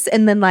distance.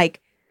 And then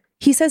like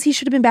he says he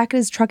should have been back in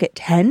his truck at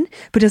 10,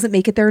 but doesn't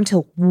make it there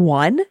until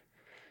 1.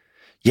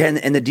 Yeah,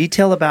 and the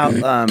detail about,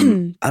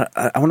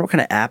 I wonder what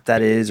kind of app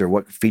that is or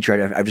what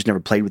feature. I've just never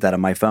played with that on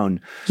my phone.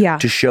 Yeah.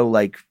 To show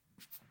like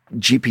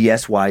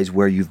GPS-wise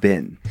where you've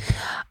been.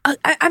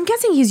 I'm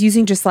guessing he's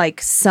using just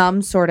like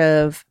some sort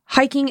of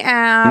hiking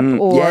app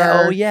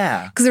or...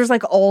 Yeah. Because there's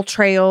like all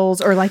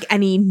trails or like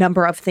any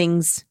number of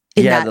things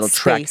in that that'll space.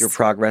 track your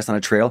progress on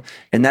a trail.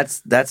 And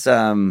that's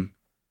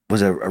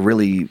was a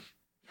really,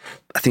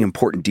 I think,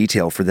 important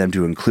detail for them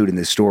to include in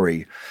this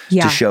story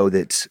to show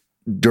that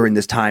during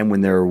this time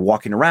when they're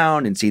walking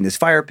around and seeing this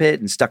fire pit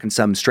and stuck in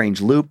some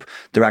strange loop,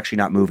 they're actually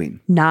not moving.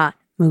 Not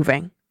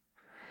moving.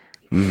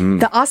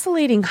 The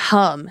oscillating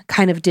hum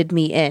kind of did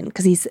me in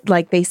because he's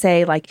like, they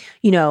say like,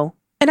 you know,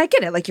 and I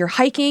get it, like you're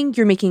hiking,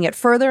 you're making it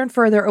further and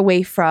further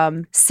away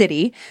from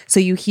city. So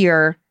you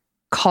hear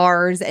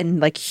cars and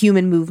like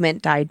human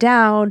movement die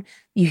down.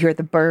 You hear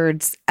the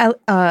birds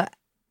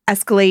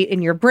escalate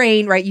in your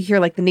brain, right? You hear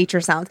like the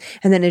nature sounds.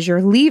 And then as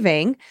you're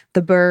leaving,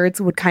 the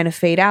birds would kind of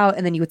fade out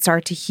and then you would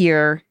start to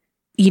hear,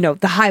 you know,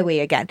 the highway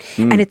again.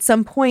 And at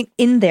some point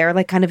in there,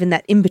 like kind of in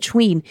that in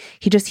between,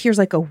 he just hears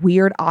like a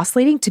weird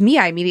oscillating. To me,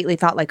 I immediately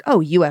thought like, oh,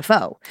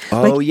 UFO.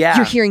 Oh, like, yeah.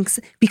 You're hearing,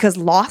 because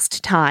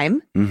lost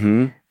time.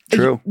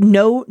 True.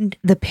 No,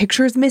 the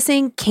picture's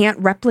missing, can't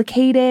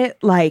replicate it,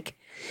 like,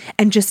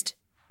 and just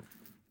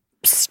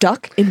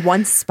stuck in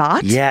one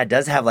spot. Yeah, it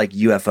does have like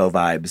UFO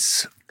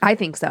vibes. I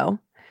think so.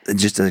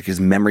 Just like his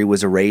memory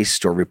was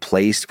erased or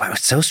replaced. Wow,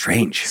 it's so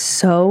strange.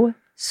 So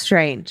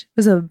strange. It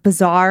was a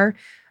bizarre...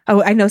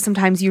 Oh, I know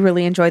sometimes you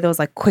really enjoy those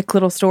like quick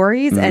little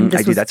stories. And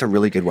I do. That's a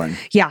really good one.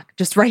 Yeah,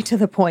 just right to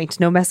the point,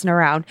 no messing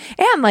around.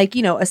 And like,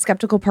 you know, a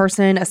skeptical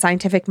person, a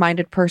scientific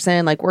minded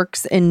person, like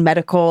works in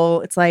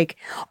medical. It's like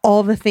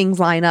all the things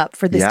line up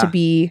for this to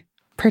be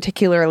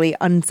particularly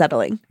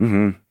unsettling.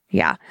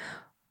 Yeah.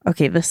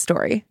 Okay, this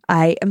story.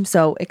 I am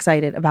so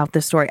excited about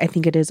this story. I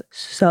think it is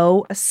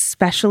so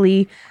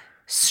especially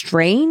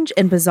strange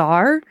and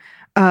bizarre.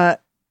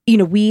 You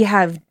know, we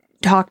have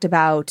talked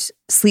about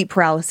sleep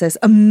paralysis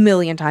a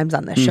million times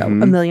on this show, a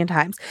million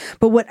times.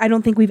 But what I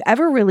don't think we've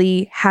ever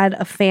really had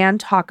a fan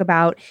talk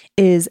about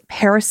is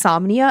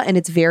parasomnia and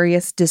its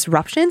various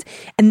disruptions.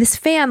 And this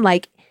fan,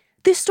 like,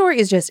 this story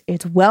is just,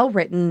 it's well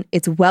written,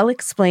 it's well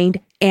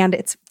explained, and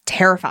it's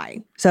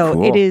terrifying.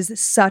 So it is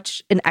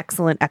such an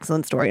excellent,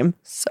 excellent story. I'm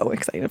so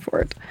excited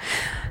for it.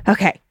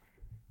 Okay.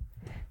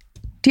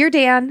 Dear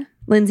Dan,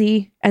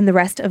 Lindsay, and the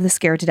rest of the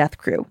Scared to Death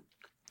crew,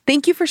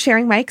 thank you for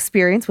sharing my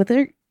experience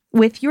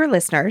with your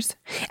listeners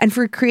and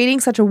for creating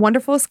such a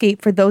wonderful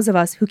escape for those of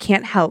us who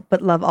can't help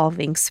but love all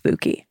things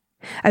spooky.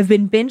 I've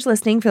been binge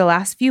listening for the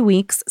last few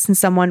weeks since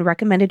someone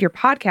recommended your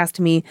podcast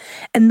to me,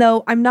 and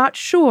though I'm not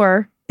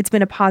sure it's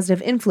been a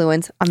positive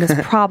influence on this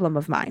problem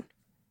of mine.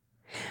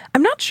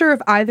 I'm not sure if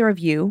either of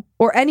you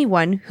or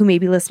anyone who may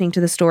be listening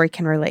to the story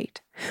can relate.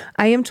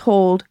 I am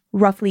told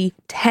roughly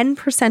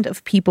 10%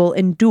 of people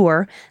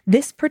endure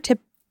this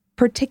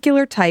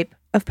particular type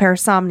of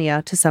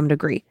parasomnia to some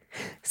degree.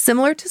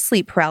 Similar to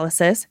sleep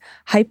paralysis,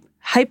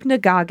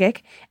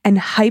 hypnagogic and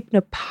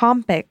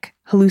hypnopompic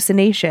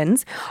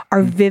hallucinations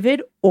are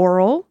vivid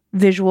oral,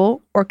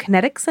 visual, or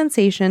kinetic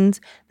sensations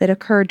that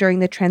occur during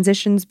the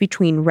transitions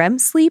between REM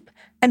sleep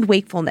and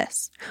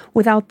wakefulness,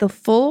 without the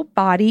full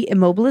body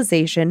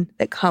immobilization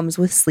that comes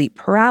with sleep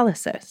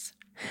paralysis.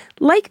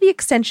 Like the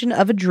extension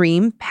of a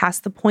dream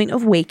past the point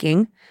of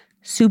waking,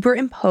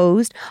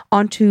 superimposed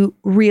onto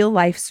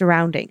real-life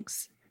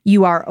surroundings.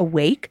 You are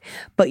awake,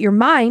 but your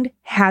mind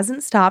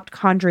hasn't stopped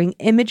conjuring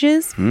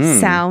images,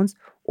 sounds,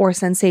 or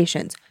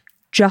sensations,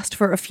 just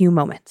for a few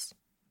moments.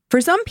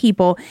 For some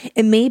people,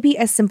 it may be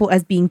as simple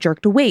as being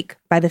jerked awake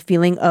by the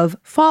feeling of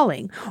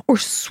falling, or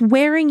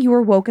swearing you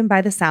were woken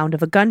by the sound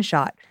of a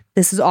gunshot.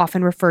 This is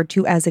often referred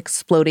to as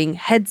exploding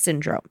head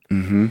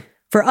syndrome.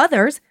 For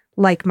others,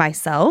 like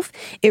myself,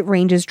 it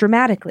ranges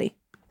dramatically.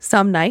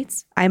 Some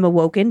nights, I'm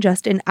awoken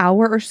just an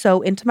hour or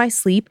so into my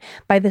sleep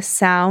by the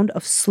sound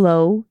of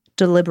slow,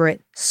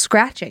 deliberate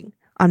scratching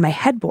on my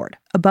headboard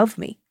above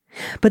me.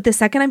 But the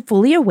second I'm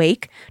fully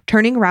awake,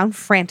 turning around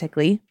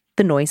frantically,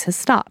 the noise has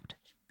stopped.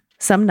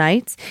 Some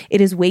nights, it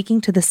is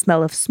waking to the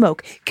smell of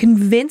smoke,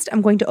 convinced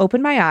I'm going to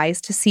open my eyes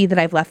to see that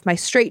I've left my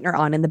straightener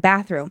on in the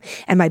bathroom,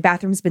 and my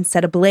bathroom's been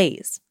set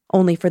ablaze,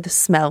 only for the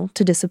smell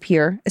to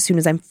disappear as soon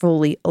as I'm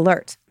fully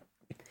alert.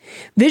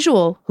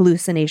 Visual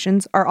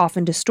hallucinations are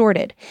often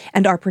distorted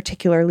and are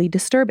particularly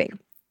disturbing.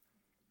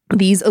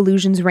 These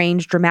illusions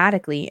range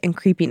dramatically in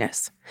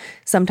creepiness.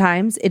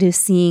 Sometimes it is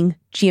seeing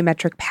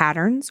geometric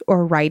patterns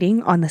or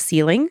writing on the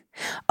ceiling.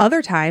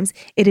 Other times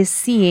it is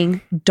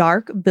seeing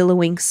dark,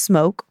 billowing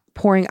smoke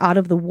pouring out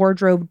of the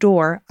wardrobe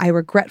door I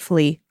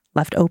regretfully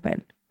left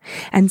open.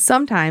 And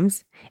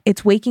sometimes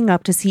it's waking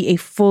up to see a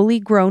fully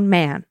grown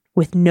man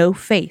with no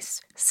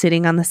face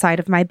sitting on the side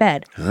of my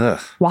bed,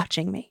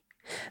 watching me.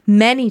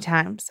 Many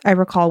times I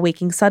recall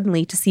waking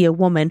suddenly to see a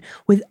woman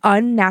with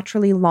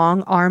unnaturally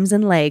long arms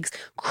and legs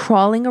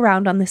crawling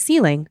around on the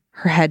ceiling,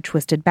 her head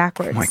twisted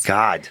backwards. Oh my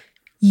God.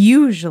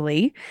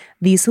 Usually,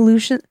 these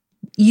hallucinations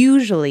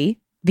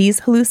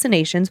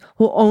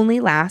will only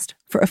last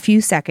for a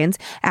few seconds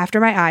after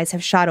my eyes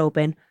have shot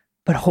open,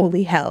 but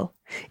holy hell,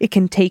 it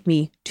can take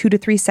me 2 to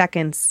 3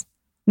 seconds.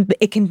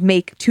 It can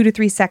make 2 to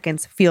 3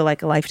 seconds feel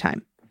like a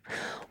lifetime.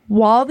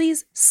 While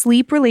these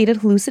sleep-related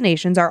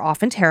hallucinations are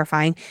often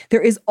terrifying,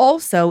 there is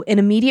also an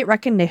immediate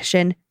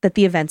recognition that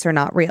the events are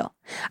not real.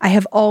 I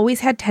have always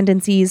had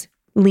tendencies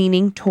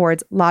leaning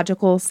towards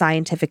logical,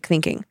 scientific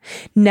thinking.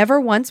 Never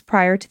once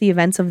prior to the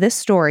events of this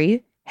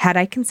story had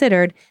I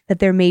considered that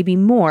there may be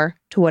more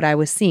to what I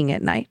was seeing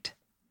at night.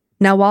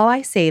 Now, while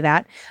I say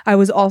that, I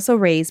was also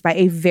raised by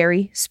a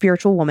very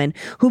spiritual woman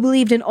who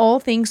believed in all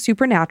things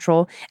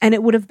supernatural, and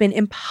it would have been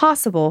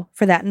impossible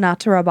for that not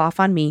to rub off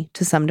on me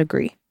to some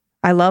degree.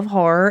 I love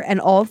horror and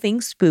all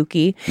things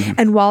spooky,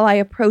 and while I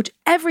approach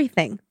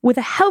everything with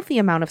a healthy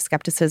amount of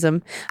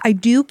skepticism, I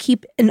do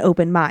keep an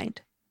open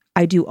mind.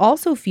 I do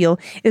also feel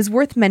it is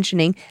worth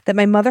mentioning that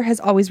my mother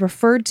has always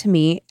referred to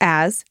me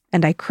as,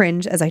 and I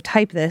cringe as I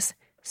type this,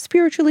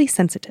 spiritually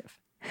sensitive.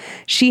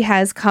 She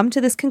has come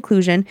to this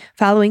conclusion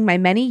following my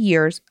many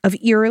years of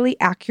eerily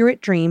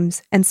accurate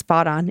dreams and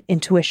spot-on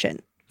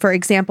intuition. For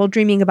example,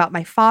 dreaming about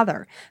my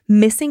father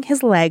missing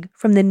his leg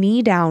from the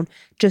knee down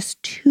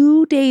just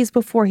 2 days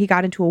before he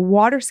got into a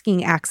water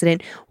skiing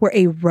accident where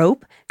a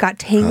rope got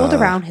tangled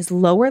around his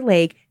lower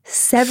leg,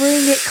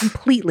 severing it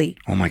completely.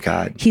 Oh my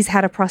God. He's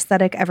had a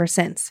prosthetic ever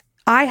since.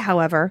 I,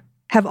 however,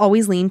 have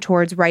always leaned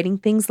towards writing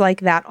things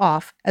like that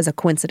off as a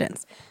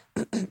coincidence.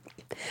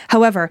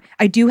 However,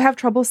 I do have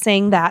trouble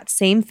saying that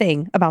same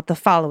thing about the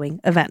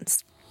following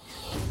events.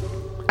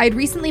 I'd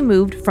recently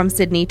moved from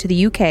Sydney to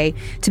the UK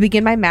to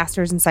begin my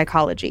master's in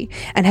psychology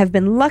and have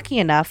been lucky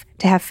enough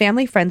to have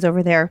family friends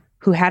over there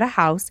who had a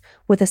house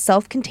with a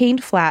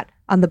self-contained flat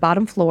on the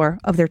bottom floor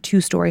of their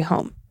 2-story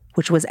home,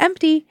 which was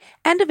empty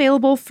and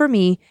available for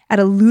me at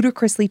a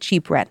ludicrously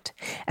cheap rent.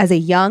 As a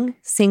young,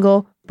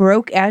 single,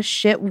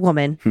 broke-as-shit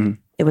woman,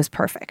 it was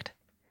perfect.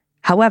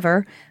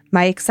 However,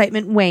 my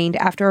excitement waned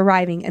after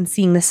arriving and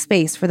seeing the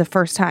space for the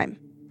first time.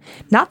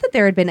 Not that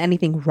there had been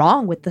anything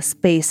wrong with the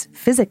space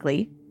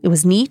physically. It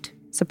was neat,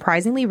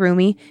 surprisingly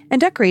roomy, and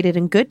decorated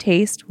in good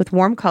taste with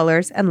warm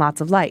colors and lots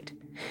of light.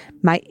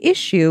 My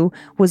issue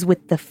was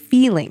with the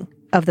feeling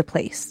of the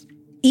place.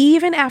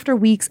 Even after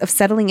weeks of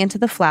settling into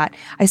the flat,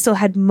 I still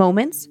had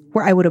moments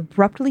where I would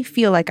abruptly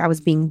feel like I was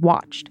being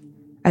watched.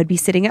 I would be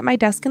sitting at my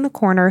desk in the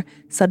corner,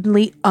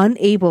 suddenly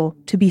unable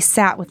to be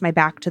sat with my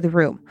back to the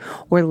room,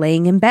 or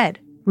laying in bed,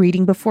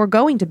 reading before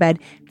going to bed,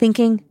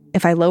 thinking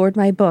if I lowered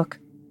my book,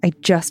 I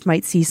just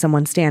might see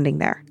someone standing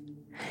there.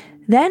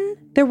 Then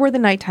there were the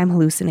nighttime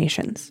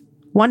hallucinations.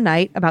 One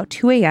night, about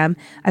 2 a.m.,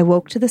 I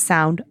woke to the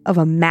sound of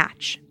a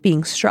match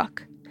being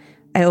struck.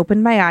 I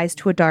opened my eyes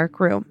to a dark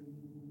room.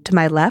 To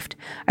my left,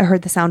 I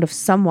heard the sound of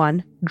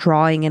someone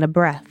drawing in a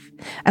breath.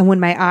 And when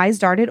my eyes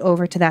darted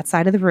over to that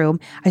side of the room,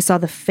 I saw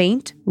the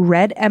faint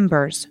red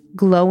embers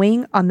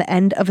glowing on the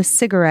end of a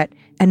cigarette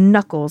and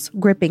knuckles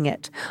gripping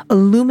it,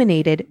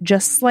 illuminated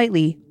just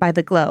slightly by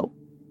the glow.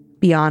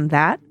 Beyond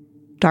that,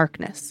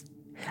 darkness.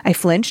 I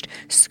flinched,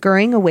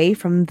 scurrying away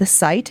from the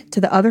sight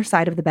to the other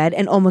side of the bed,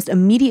 and almost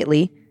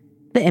immediately,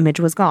 the image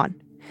was gone.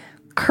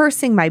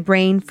 Cursing my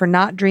brain for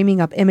not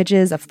dreaming up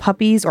images of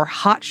puppies or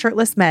hot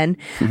shirtless men,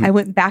 I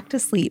went back to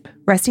sleep,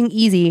 resting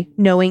easy,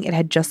 knowing it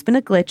had just been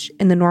a glitch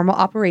in the normal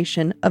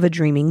operation of a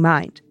dreaming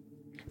mind.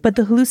 But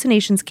the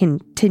hallucinations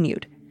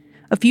continued.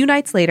 A few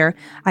nights later,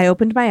 I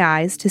opened my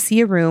eyes to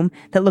see a room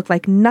that looked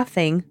like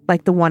nothing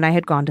like the one I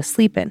had gone to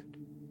sleep in.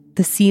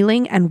 The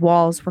ceiling and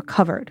walls were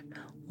covered.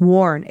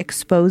 Worn,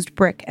 exposed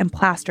brick and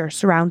plaster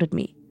surrounded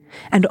me,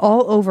 and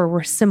all over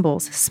were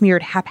symbols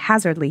smeared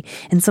haphazardly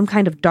in some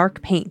kind of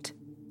dark paint.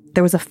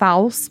 There was a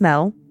foul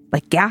smell,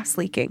 like gas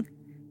leaking,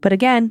 but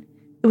again,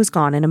 it was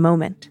gone in a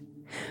moment.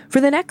 For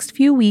the next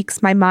few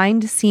weeks, my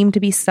mind seemed to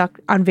be stuck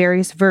on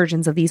various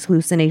versions of these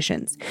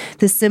hallucinations,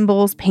 the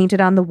symbols painted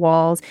on the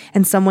walls,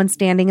 and someone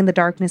standing in the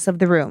darkness of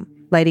the room,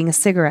 lighting a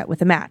cigarette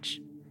with a match.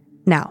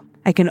 Now,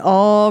 I can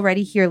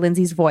already hear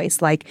Lindsay's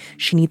voice like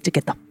she needs to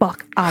get the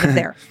fuck out of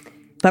there.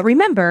 But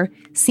remember,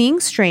 seeing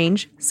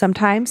strange,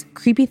 sometimes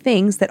creepy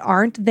things that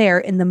aren't there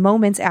in the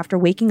moments after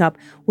waking up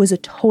was a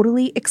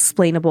totally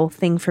explainable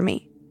thing for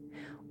me.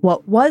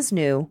 What was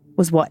new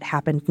was what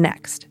happened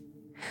next.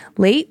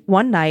 Late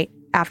one night,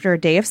 after a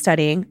day of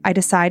studying, I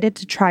decided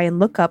to try and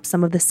look up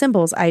some of the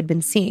symbols I had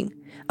been seeing.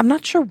 I'm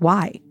not sure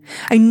why.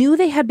 I knew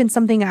they had been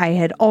something I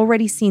had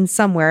already seen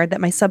somewhere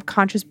that my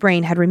subconscious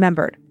brain had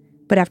remembered.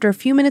 But after a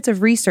few minutes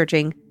of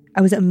researching,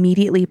 I was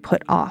immediately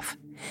put off.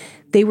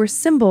 They were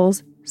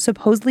symbols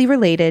supposedly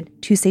related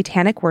to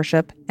satanic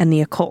worship and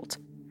the occult.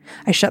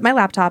 I shut my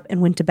laptop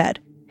and went to bed.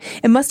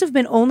 It must have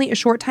been only a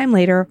short time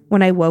later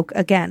when I woke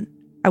again.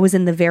 I was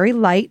in the very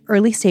light,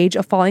 early stage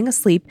of falling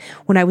asleep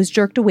when I was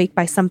jerked awake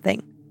by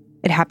something.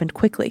 It happened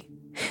quickly.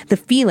 The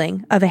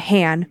feeling of a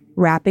hand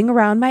wrapping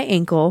around my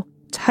ankle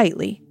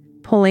tightly,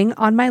 pulling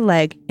on my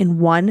leg in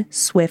one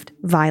swift,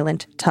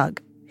 violent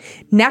tug.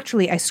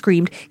 Naturally, I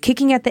screamed,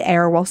 kicking at the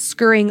air while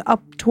scurrying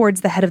up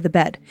towards the head of the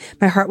bed.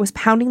 My heart was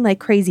pounding like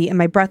crazy and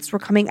my breaths were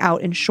coming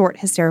out in short,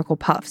 hysterical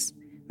puffs.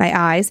 My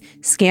eyes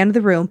scanned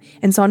the room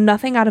and saw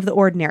nothing out of the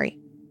ordinary.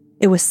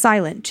 It was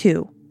silent,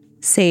 too,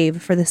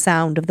 save for the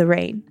sound of the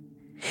rain.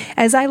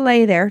 As I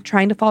lay there,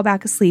 trying to fall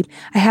back asleep,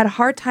 I had a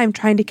hard time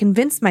trying to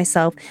convince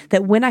myself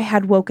that when I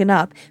had woken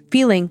up,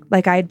 feeling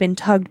like I had been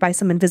tugged by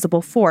some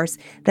invisible force,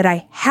 that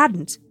I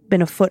hadn't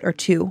been a foot or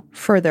two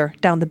further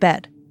down the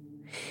bed.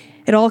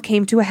 It all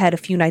came to a head a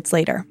few nights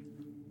later.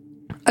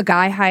 A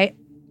guy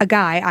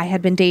I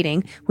had been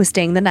dating was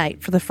staying the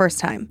night for the first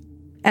time.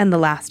 And the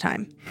last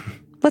time.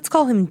 Let's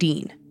call him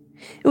Dean.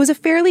 It was a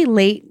fairly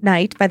late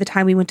night by the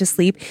time we went to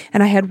sleep,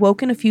 and I had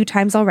woken a few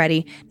times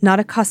already, not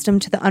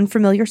accustomed to the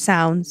unfamiliar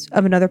sounds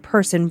of another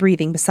person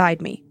breathing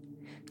beside me.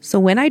 So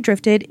when I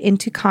drifted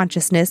into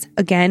consciousness,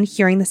 again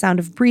hearing the sound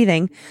of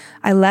breathing,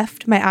 I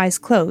left my eyes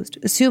closed,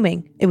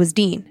 assuming it was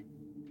Dean.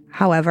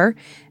 However,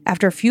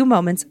 after a few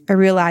moments, I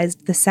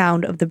realized the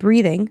sound of the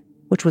breathing,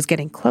 which was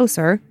getting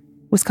closer,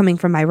 was coming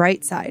from my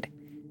right side.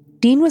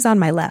 Dean was on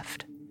my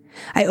left.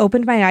 I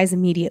opened my eyes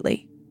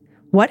immediately.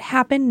 What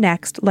happened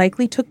next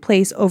likely took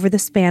place over the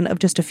span of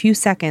just a few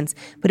seconds,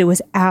 but it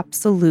was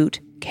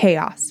absolute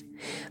chaos.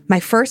 My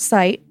first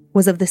sight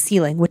was of the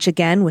ceiling, which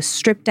again was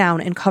stripped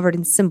down and covered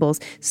in symbols,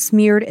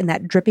 smeared in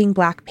that dripping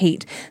black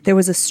paint. There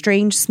was a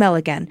strange smell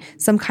again,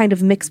 some kind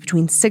of mix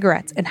between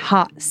cigarettes and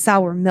hot,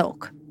 sour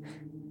milk.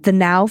 The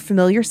now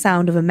familiar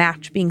sound of a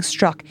match being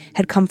struck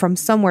had come from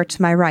somewhere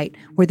to my right,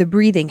 where the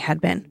breathing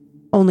had been,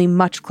 only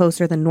much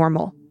closer than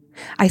normal.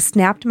 I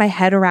snapped my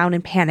head around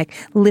in panic,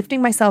 lifting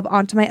myself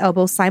onto my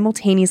elbows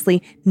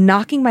simultaneously,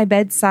 knocking my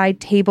bedside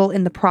table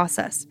in the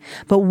process.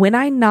 But when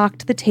I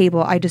knocked the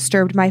table, I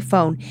disturbed my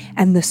phone,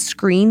 and the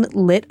screen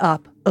lit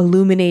up,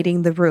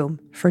 illuminating the room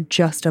for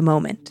just a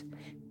moment.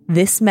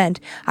 This meant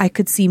I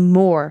could see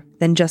more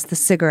than just the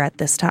cigarette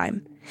this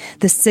time.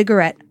 The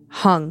cigarette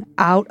hung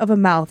out of a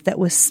mouth that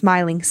was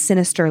smiling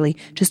sinisterly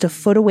just a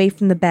foot away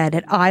from the bed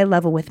at eye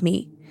level with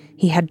me.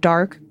 He had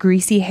dark,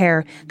 greasy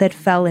hair that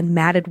fell in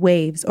matted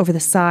waves over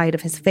the side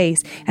of his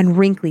face and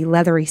wrinkly,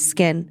 leathery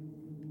skin.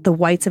 The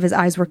whites of his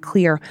eyes were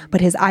clear, but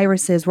his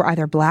irises were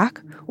either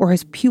black or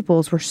his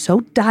pupils were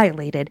so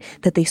dilated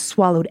that they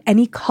swallowed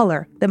any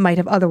color that might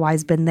have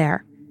otherwise been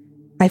there.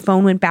 My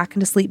phone went back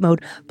into sleep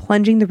mode,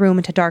 plunging the room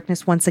into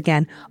darkness once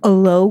again. A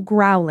low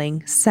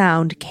growling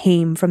sound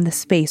came from the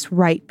space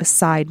right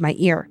beside my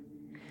ear.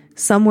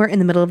 Somewhere in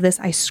the middle of this,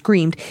 I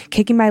screamed,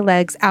 kicking my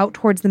legs out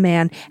towards the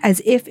man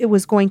as if it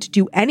was going to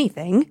do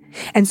anything,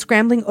 and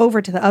scrambling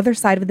over to the other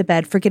side of the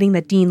bed, forgetting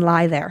that Dean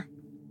lay there.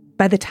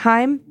 By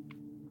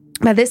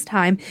this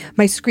time,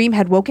 my scream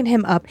had woken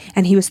him up,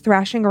 and he was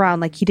thrashing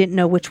around like he didn't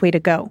know which way to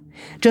go.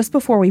 Just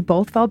before we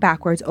both fell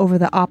backwards over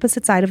the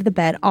opposite side of the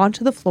bed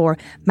onto the floor,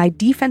 my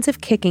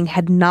defensive kicking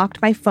had knocked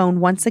my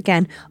phone once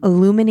again,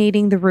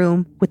 illuminating the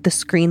room with the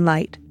screen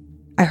light.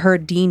 I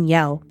heard Dean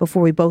yell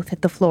before we both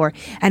hit the floor,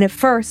 and at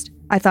first,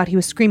 I thought he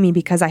was screaming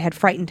because I had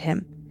frightened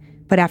him.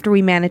 But after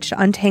we managed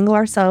to untangle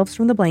ourselves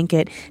from the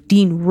blanket,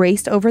 Dean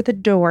raced over the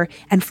door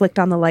and flicked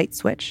on the light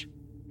switch.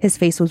 His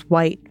face was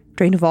white,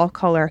 drained of all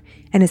color,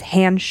 and his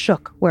hand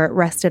shook where it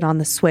rested on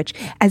the switch,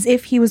 as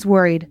if he was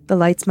worried the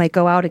lights might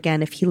go out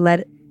again if he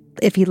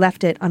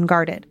left it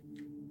unguarded.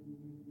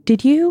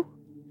 "Did you?"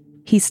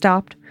 He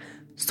stopped,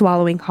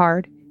 swallowing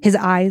hard, his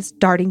eyes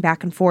darting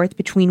back and forth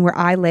between where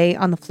I lay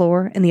on the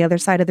floor and the other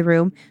side of the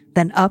room,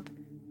 then up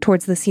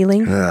towards the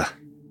ceiling.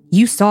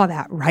 "You saw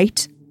that,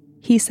 right?"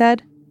 he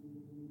said.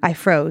 I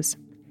froze.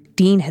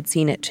 Dean had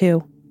seen it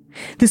too.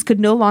 This could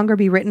no longer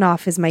be written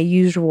off as my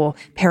usual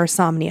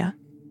parasomnia.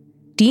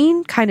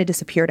 Dean kind of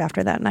disappeared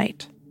after that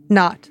night.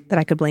 Not that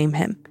I could blame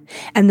him.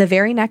 And the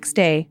very next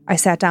day, I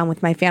sat down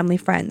with my family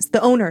friends,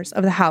 the owners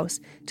of the house,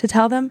 to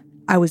tell them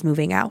I was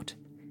moving out.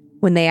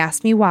 When they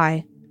asked me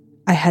why,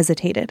 I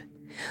hesitated.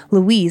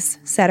 Louise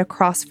sat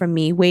across from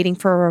me, waiting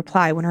for a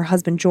reply when her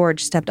husband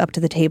George stepped up to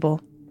the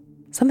table.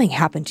 "Something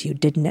happened to you,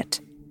 didn't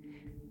it?"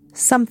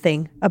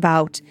 Something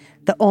about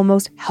the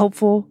almost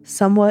helpful,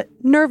 somewhat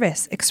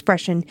nervous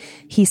expression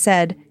he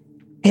said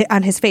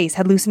on his face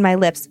had loosened my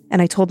lips,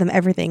 and I told them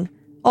everything,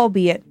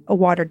 albeit a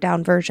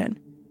watered-down version.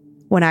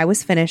 When I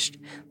was finished,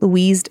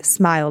 Louise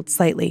smiled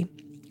slightly.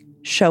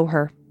 "Show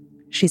her,"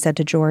 she said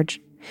to George.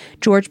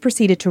 George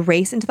proceeded to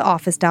race into the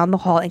office down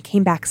the hall and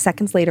came back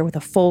seconds later with a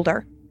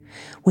folder.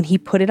 When he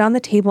put it on the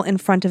table in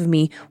front of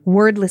me,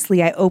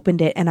 wordlessly I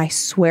opened it, and I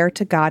swear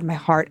to God my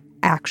heart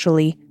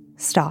actually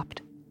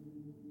stopped.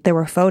 There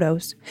were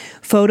photos.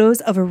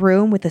 Photos of a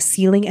room with a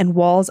ceiling and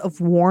walls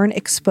of worn,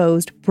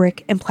 exposed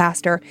brick and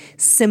plaster,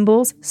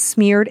 symbols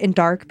smeared in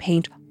dark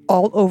paint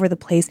all over the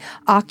place,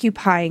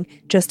 occupying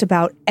just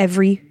about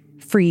every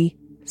free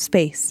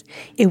space.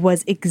 It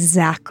was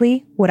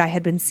exactly what I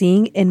had been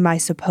seeing in my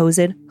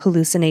supposed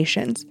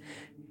hallucinations.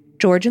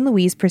 George and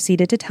Louise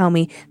proceeded to tell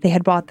me they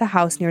had bought the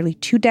house nearly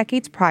 2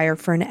 decades prior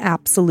for an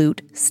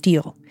absolute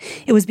steal.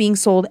 It was being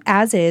sold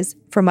as is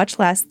for much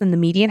less than the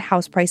median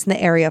house price in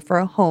the area for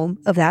a home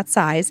of that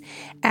size,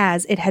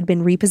 as it had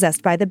been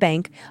repossessed by the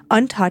bank,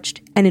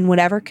 untouched, and in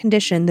whatever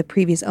condition the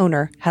previous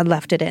owner had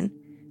left it in.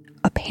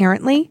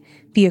 Apparently,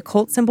 the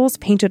occult symbols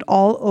painted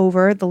all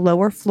over the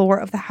lower floor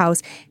of the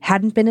house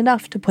hadn't been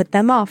enough to put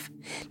them off.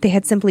 They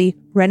had simply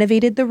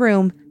renovated the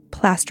room,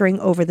 plastering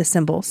over the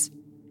symbols.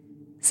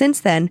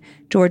 Since then,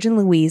 George and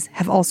Louise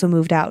have also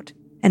moved out,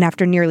 and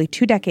after nearly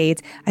 2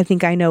 decades, I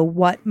think I know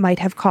what might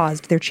have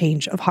caused their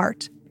change of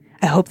heart.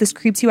 I hope this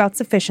creeps you out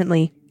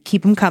sufficiently.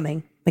 Keep them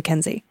coming,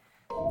 Mackenzie.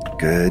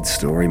 Good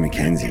story,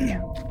 Mackenzie.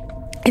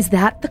 Is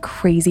that the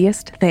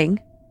craziest thing?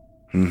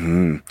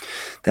 Mm-hmm.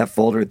 That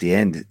folder at the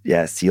end,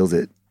 seals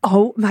it.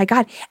 Oh my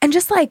God. And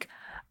just like,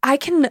 I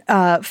can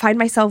find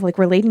myself like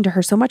relating to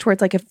her so much where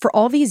it's like, if for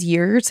all these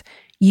years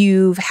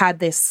you've had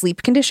this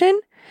sleep condition,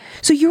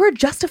 so you were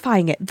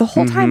justifying it the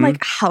whole time,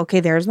 like, okay,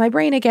 there's my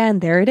brain again.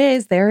 There it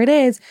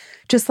is.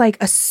 Just like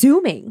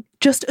assuming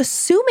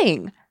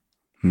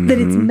that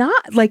it's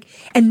not like,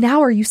 and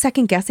now are you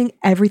second guessing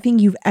everything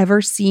you've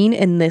ever seen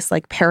in this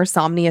like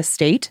parasomnia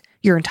state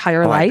your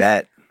entire life? I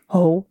bet.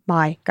 Oh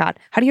my God.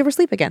 How do you ever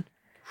sleep again?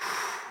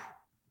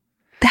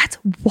 That's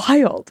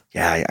wild.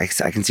 Yeah, I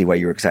can see why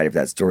you were excited for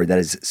that story. That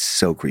is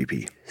so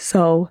creepy.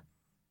 So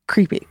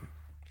creepy.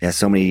 Yeah,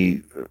 so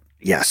many,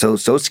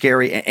 so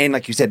scary. And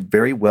like you said,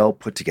 very well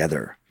put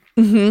together.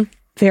 Mm-hmm.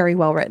 Very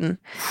well written.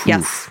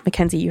 Yes,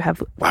 Mackenzie, you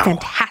have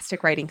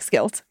fantastic writing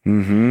skills.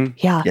 Mm-hmm.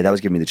 Yeah. Yeah, that was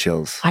giving me the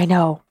chills. I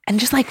know. And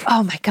just like,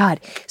 oh my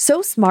God,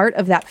 so smart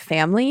of that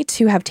family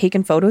to have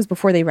taken photos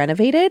before they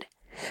renovated.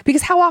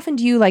 Because how often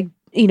do you like,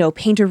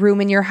 paint a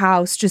room in your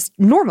house just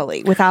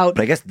normally without...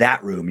 But I guess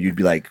that room, you'd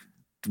be like,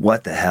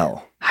 what the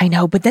hell? I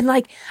know. But then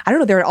like, I don't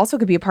know, there also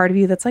could be a part of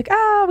you that's like,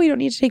 we don't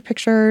need to take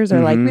pictures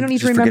or like, we don't need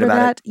just to remember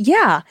that. it.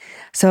 Yeah.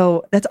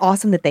 So that's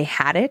awesome that they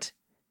had it.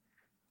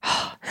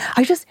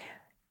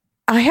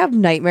 I have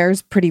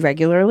nightmares pretty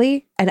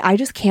regularly, and I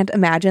just can't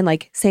imagine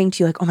like saying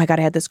to you like, oh my God,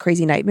 I had this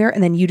crazy nightmare.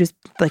 And then you just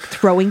like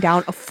throwing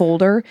down a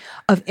folder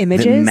of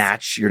images. That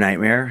match your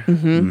nightmare.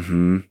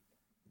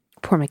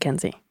 Poor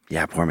Mackenzie.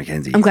 Yeah, poor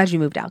Mackenzie. I'm glad you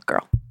moved out,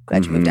 girl.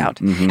 Glad you moved out.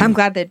 I'm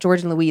glad that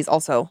George and Louise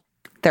also,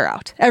 they're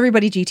out.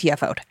 Everybody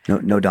GTFO'd.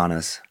 No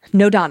Donnas.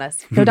 No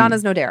Donnas. No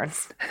Donnas, no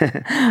Darrens.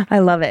 I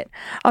love it.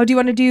 Oh, do you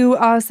want to do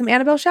some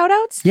Annabelle shout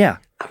outs? Yeah.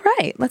 All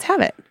right, let's have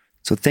it.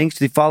 So thanks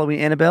to the following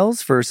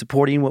Annabelles for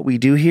supporting what we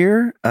do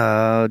here.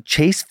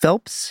 Chase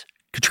Phelps,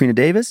 Katrina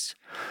Davis,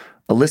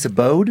 Alyssa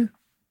Bode,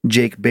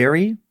 Jake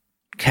Berry,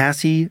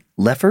 Cassie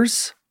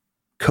Leffers,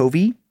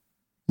 Covey,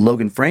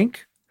 Logan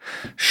Frank,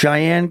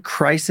 Cheyenne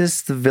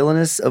Crisis, the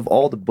villainess of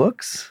all the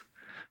books.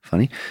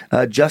 Funny.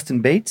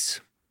 Justin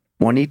Bates,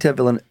 Juanita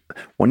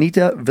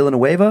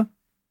Villanueva,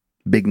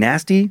 Big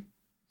Nasty,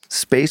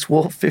 Space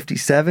Wolf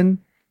 57,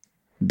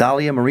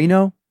 Dahlia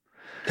Marino,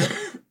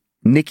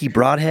 Nikki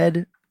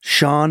Broadhead,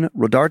 Sean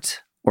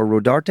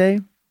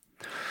Rodarte,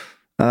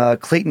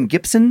 Clayton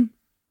Gibson,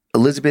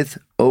 Elizabeth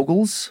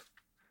Ogles,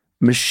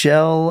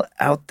 Michelle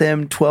Out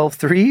Them 12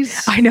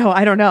 Threes. I know,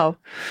 I don't know.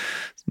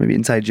 Maybe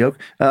inside joke.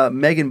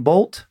 Megan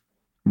Bolt,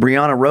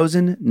 Brianna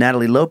Rosen,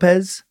 Natalie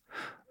Lopez,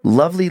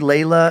 Lovely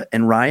Layla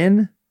and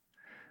Ryan,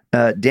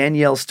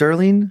 Danielle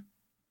Sterling,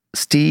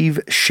 Steve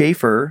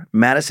Schaefer,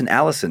 Madison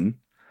Allison,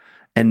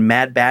 and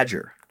Mad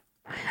Badger.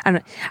 I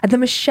don't know. The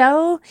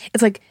Michelle,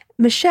 it's like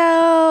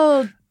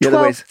Michelle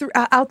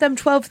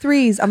 12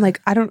 threes. I'm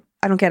like, I don't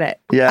get it.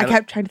 Yeah, I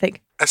kept trying to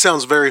think. That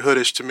sounds very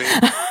hoodish to me.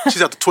 She's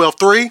out to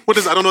 12-3? What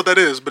is I don't know what that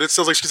is, but it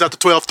sounds like she's out to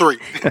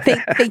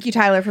 12-3. Thank you,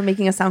 Tyler, for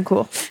making us sound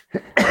cool.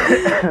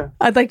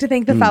 I'd like to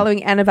thank the following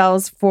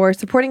Annabelles for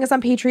supporting us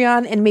on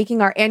Patreon and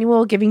making our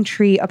annual Giving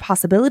Tree a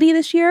possibility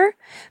this year.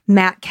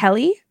 Matt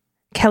Kelly,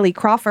 Kelly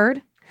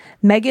Crawford,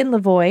 Megan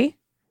Lavoie,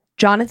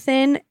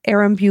 Jonathan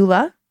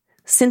Arambula,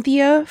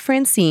 Cynthia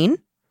Francine,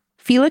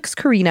 Felix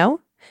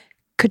Carino,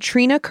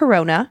 Katrina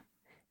Corona,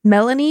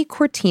 Melanie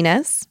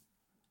Cortines,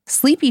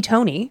 Sleepy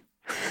Tony,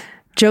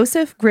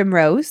 Joseph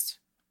Grimrose,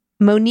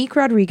 Monique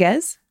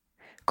Rodriguez,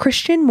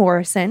 Christian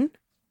Morrison,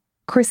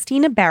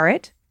 Christina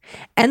Barrett,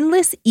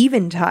 Endless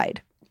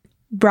Eventide,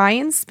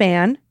 Brian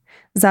Spann,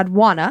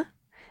 Zadwana,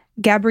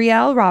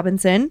 Gabrielle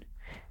Robinson,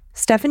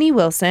 Stephanie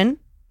Wilson,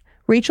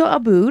 Rachel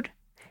Aboud,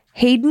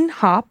 Hayden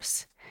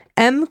Hops,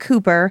 M.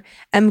 Cooper.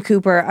 M.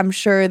 Cooper, I'm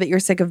sure that you're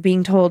sick of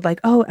being told like,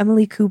 oh,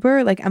 Emily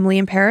Cooper, like Emily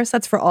in Paris.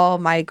 That's for all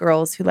my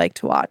girls who like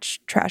to watch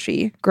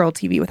trashy girl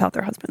TV without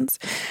their husbands.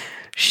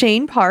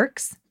 Shane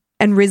Parks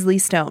and Risley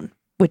Stone,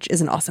 which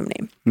is an awesome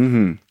name.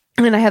 Mm-hmm.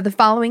 And then I have the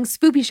following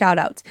spoopy shout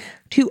outs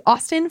to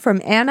Austin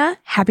from Anna.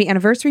 Happy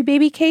anniversary,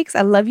 baby cakes.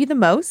 I love you the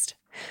most.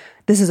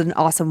 This is an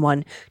awesome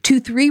one. To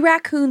 3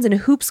 raccoons in a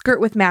hoop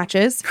skirt with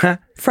matches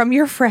from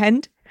your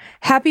friend.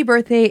 Happy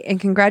birthday and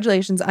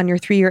congratulations on your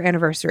 3-year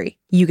anniversary.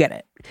 You get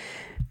it.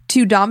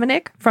 To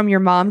Dominic from your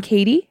mom,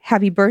 Katie.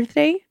 Happy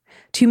birthday.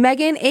 To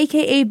Megan,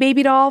 aka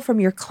Baby Doll, from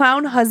your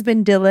clown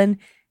husband, Dylan.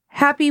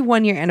 Happy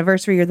 1-year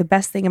anniversary. You're the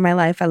best thing in my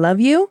life. I love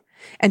you.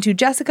 And to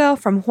Jessica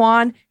from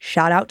Juan.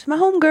 Shout out to my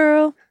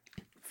homegirl.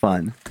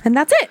 Fun. And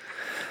that's it.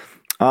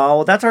 Oh,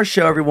 well, that's our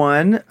show,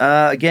 everyone.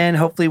 Again,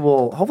 hopefully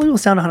we'll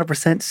sound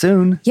 100%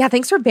 soon. Yeah,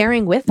 thanks for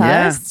bearing with us.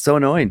 Yeah, so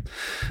annoying.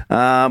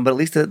 But at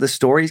least the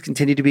stories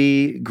continue to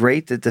be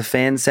great that the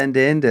fans send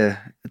in to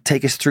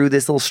take us through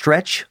this little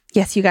stretch.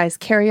 Yes, you guys,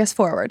 carry us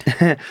forward.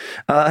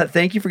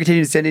 Thank you for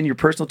continuing to send in your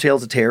personal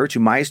tales of terror to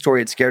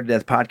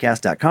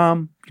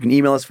mystory@scaredtodeathpodcast.com. You can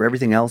email us for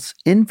everything else,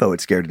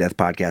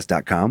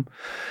 info@scaredtodeathpodcast.com.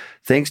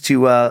 Thanks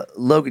to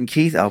Logan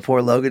Keith. Oh,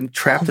 poor Logan,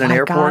 trapped in an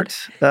airport.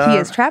 He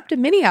is trapped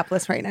in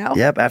Minneapolis right now.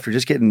 Yep, after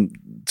just getting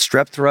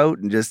strep throat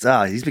and just,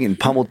 he's been getting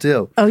pummeled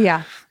too. Oh,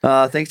 yeah.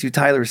 Thanks to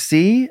Tyler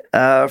C.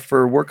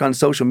 For work on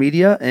social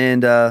media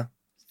and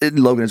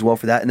Logan as well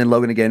for that. And then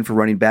Logan again for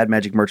running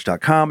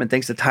badmagicmerch.com. And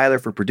thanks to Tyler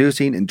for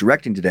producing and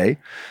directing today.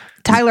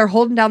 Tyler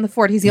holding down the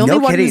fort. He's the only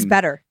one who's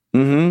better.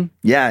 Mm-hmm.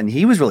 Yeah, and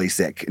he was really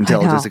sick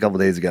until just a couple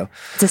days ago.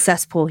 It's a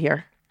cesspool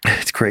here.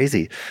 It's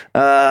crazy.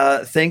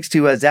 Thanks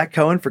to Zach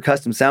Cohen for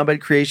custom soundbite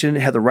creation,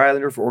 Heather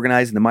Rylander for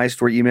organizing the My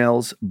Story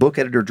emails, book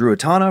editor Drew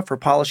Atana for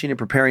polishing and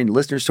preparing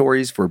listener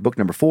stories for book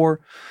number 4.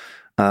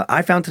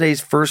 I found today's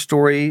first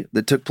story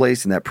that took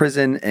place in that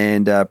prison,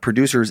 and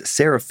producers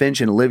Sarah Finch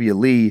and Olivia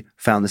Lee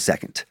found the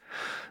second.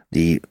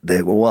 Found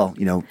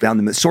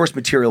the source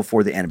material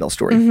for the Annabelle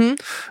story.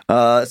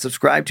 Mm-hmm.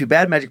 Subscribe to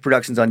Bad Magic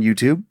Productions on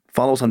YouTube.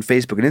 Follow us on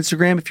Facebook and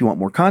Instagram if you want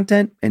more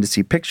content and to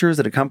see pictures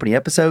that accompany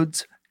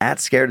episodes.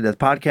 @Scared to Death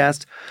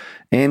Podcast.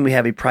 And we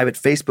have a private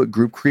Facebook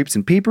group, Creeps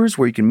and Peepers,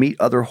 where you can meet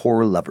other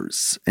horror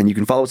lovers. And you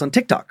can follow us on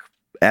TikTok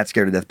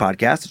 @Scared to Death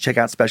Podcast to check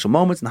out special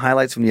moments and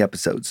highlights from the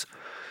episodes.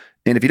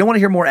 And if you don't want to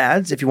hear more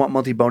ads, if you want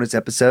monthly bonus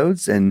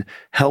episodes and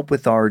help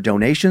with our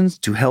donations,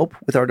 you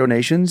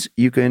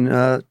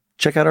can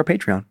check out our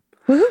Patreon.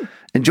 Woohoo.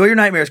 Enjoy your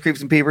nightmares,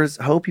 Creeps and Peepers.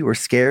 Hope you are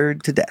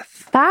scared to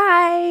death.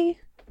 Bye.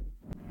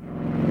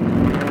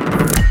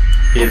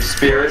 If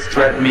spirits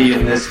threaten me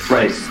in this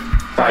place,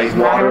 fight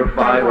water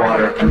by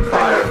water and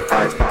fire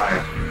by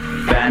fire.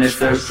 Banish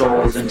their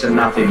souls into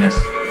nothingness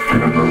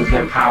and remove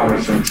their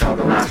powers until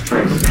the last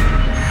trace.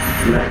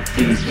 Let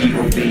these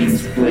evil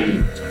beings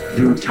flee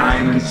through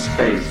time and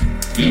space.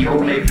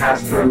 Evil may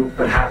pass through,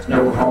 but hath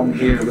no home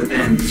here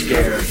within,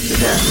 scared to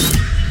death.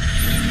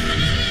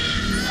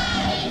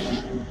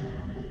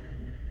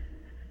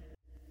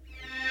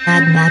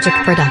 Bad Magic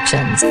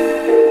Productions.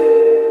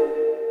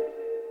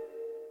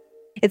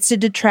 It's to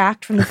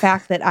detract from the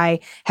fact that I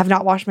have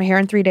not washed my hair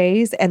in 3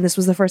 days, and this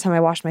was the first time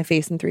I washed my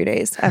face in 3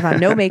 days. I've on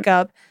no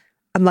makeup.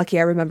 I'm lucky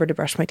I remembered to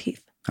brush my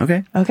teeth.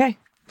 Okay.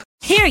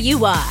 Here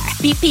you are,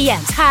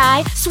 BPMs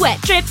high,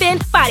 sweat dripping,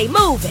 body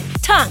moving,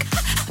 tongue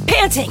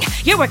panting.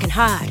 You're working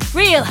hard,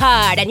 real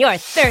hard, and you're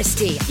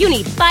thirsty. You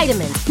need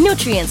vitamins,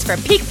 nutrients for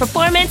peak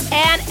performance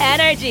and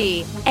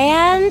energy.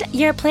 And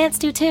your plants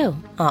do too.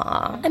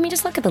 Aw, I mean,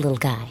 just look at the little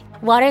guy.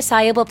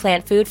 Water-soluble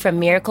plant food from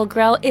Miracle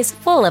Grow is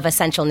full of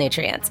essential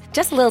nutrients.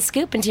 Just a little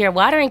scoop into your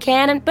watering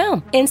can and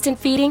boom, instant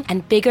feeding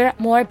and bigger,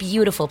 more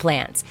beautiful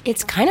plants.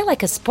 It's kind of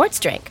like a sports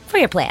drink for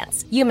your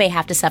plants. You may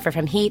have to suffer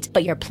from heat,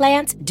 but your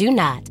plants do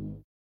not.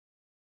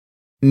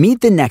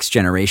 Meet the next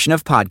generation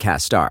of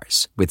podcast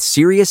stars with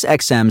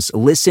SiriusXM's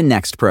Listen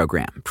Next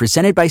program,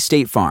 presented by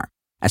State Farm.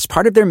 As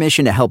part of their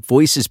mission to help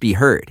voices be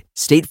heard,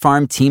 State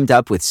Farm teamed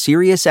up with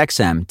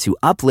SiriusXM to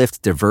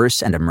uplift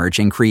diverse and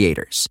emerging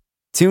creators.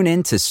 Tune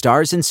in to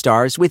Stars and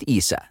Stars with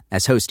Issa,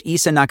 as host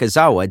Issa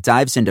Nakazawa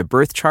dives into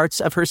birth charts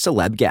of her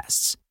celeb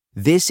guests.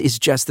 This is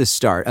just the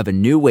start of a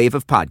new wave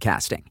of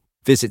podcasting.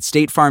 Visit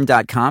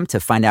statefarm.com to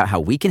find out how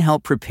we can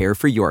help prepare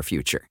for your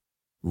future.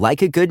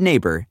 Like a good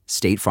neighbor,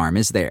 State Farm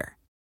is there.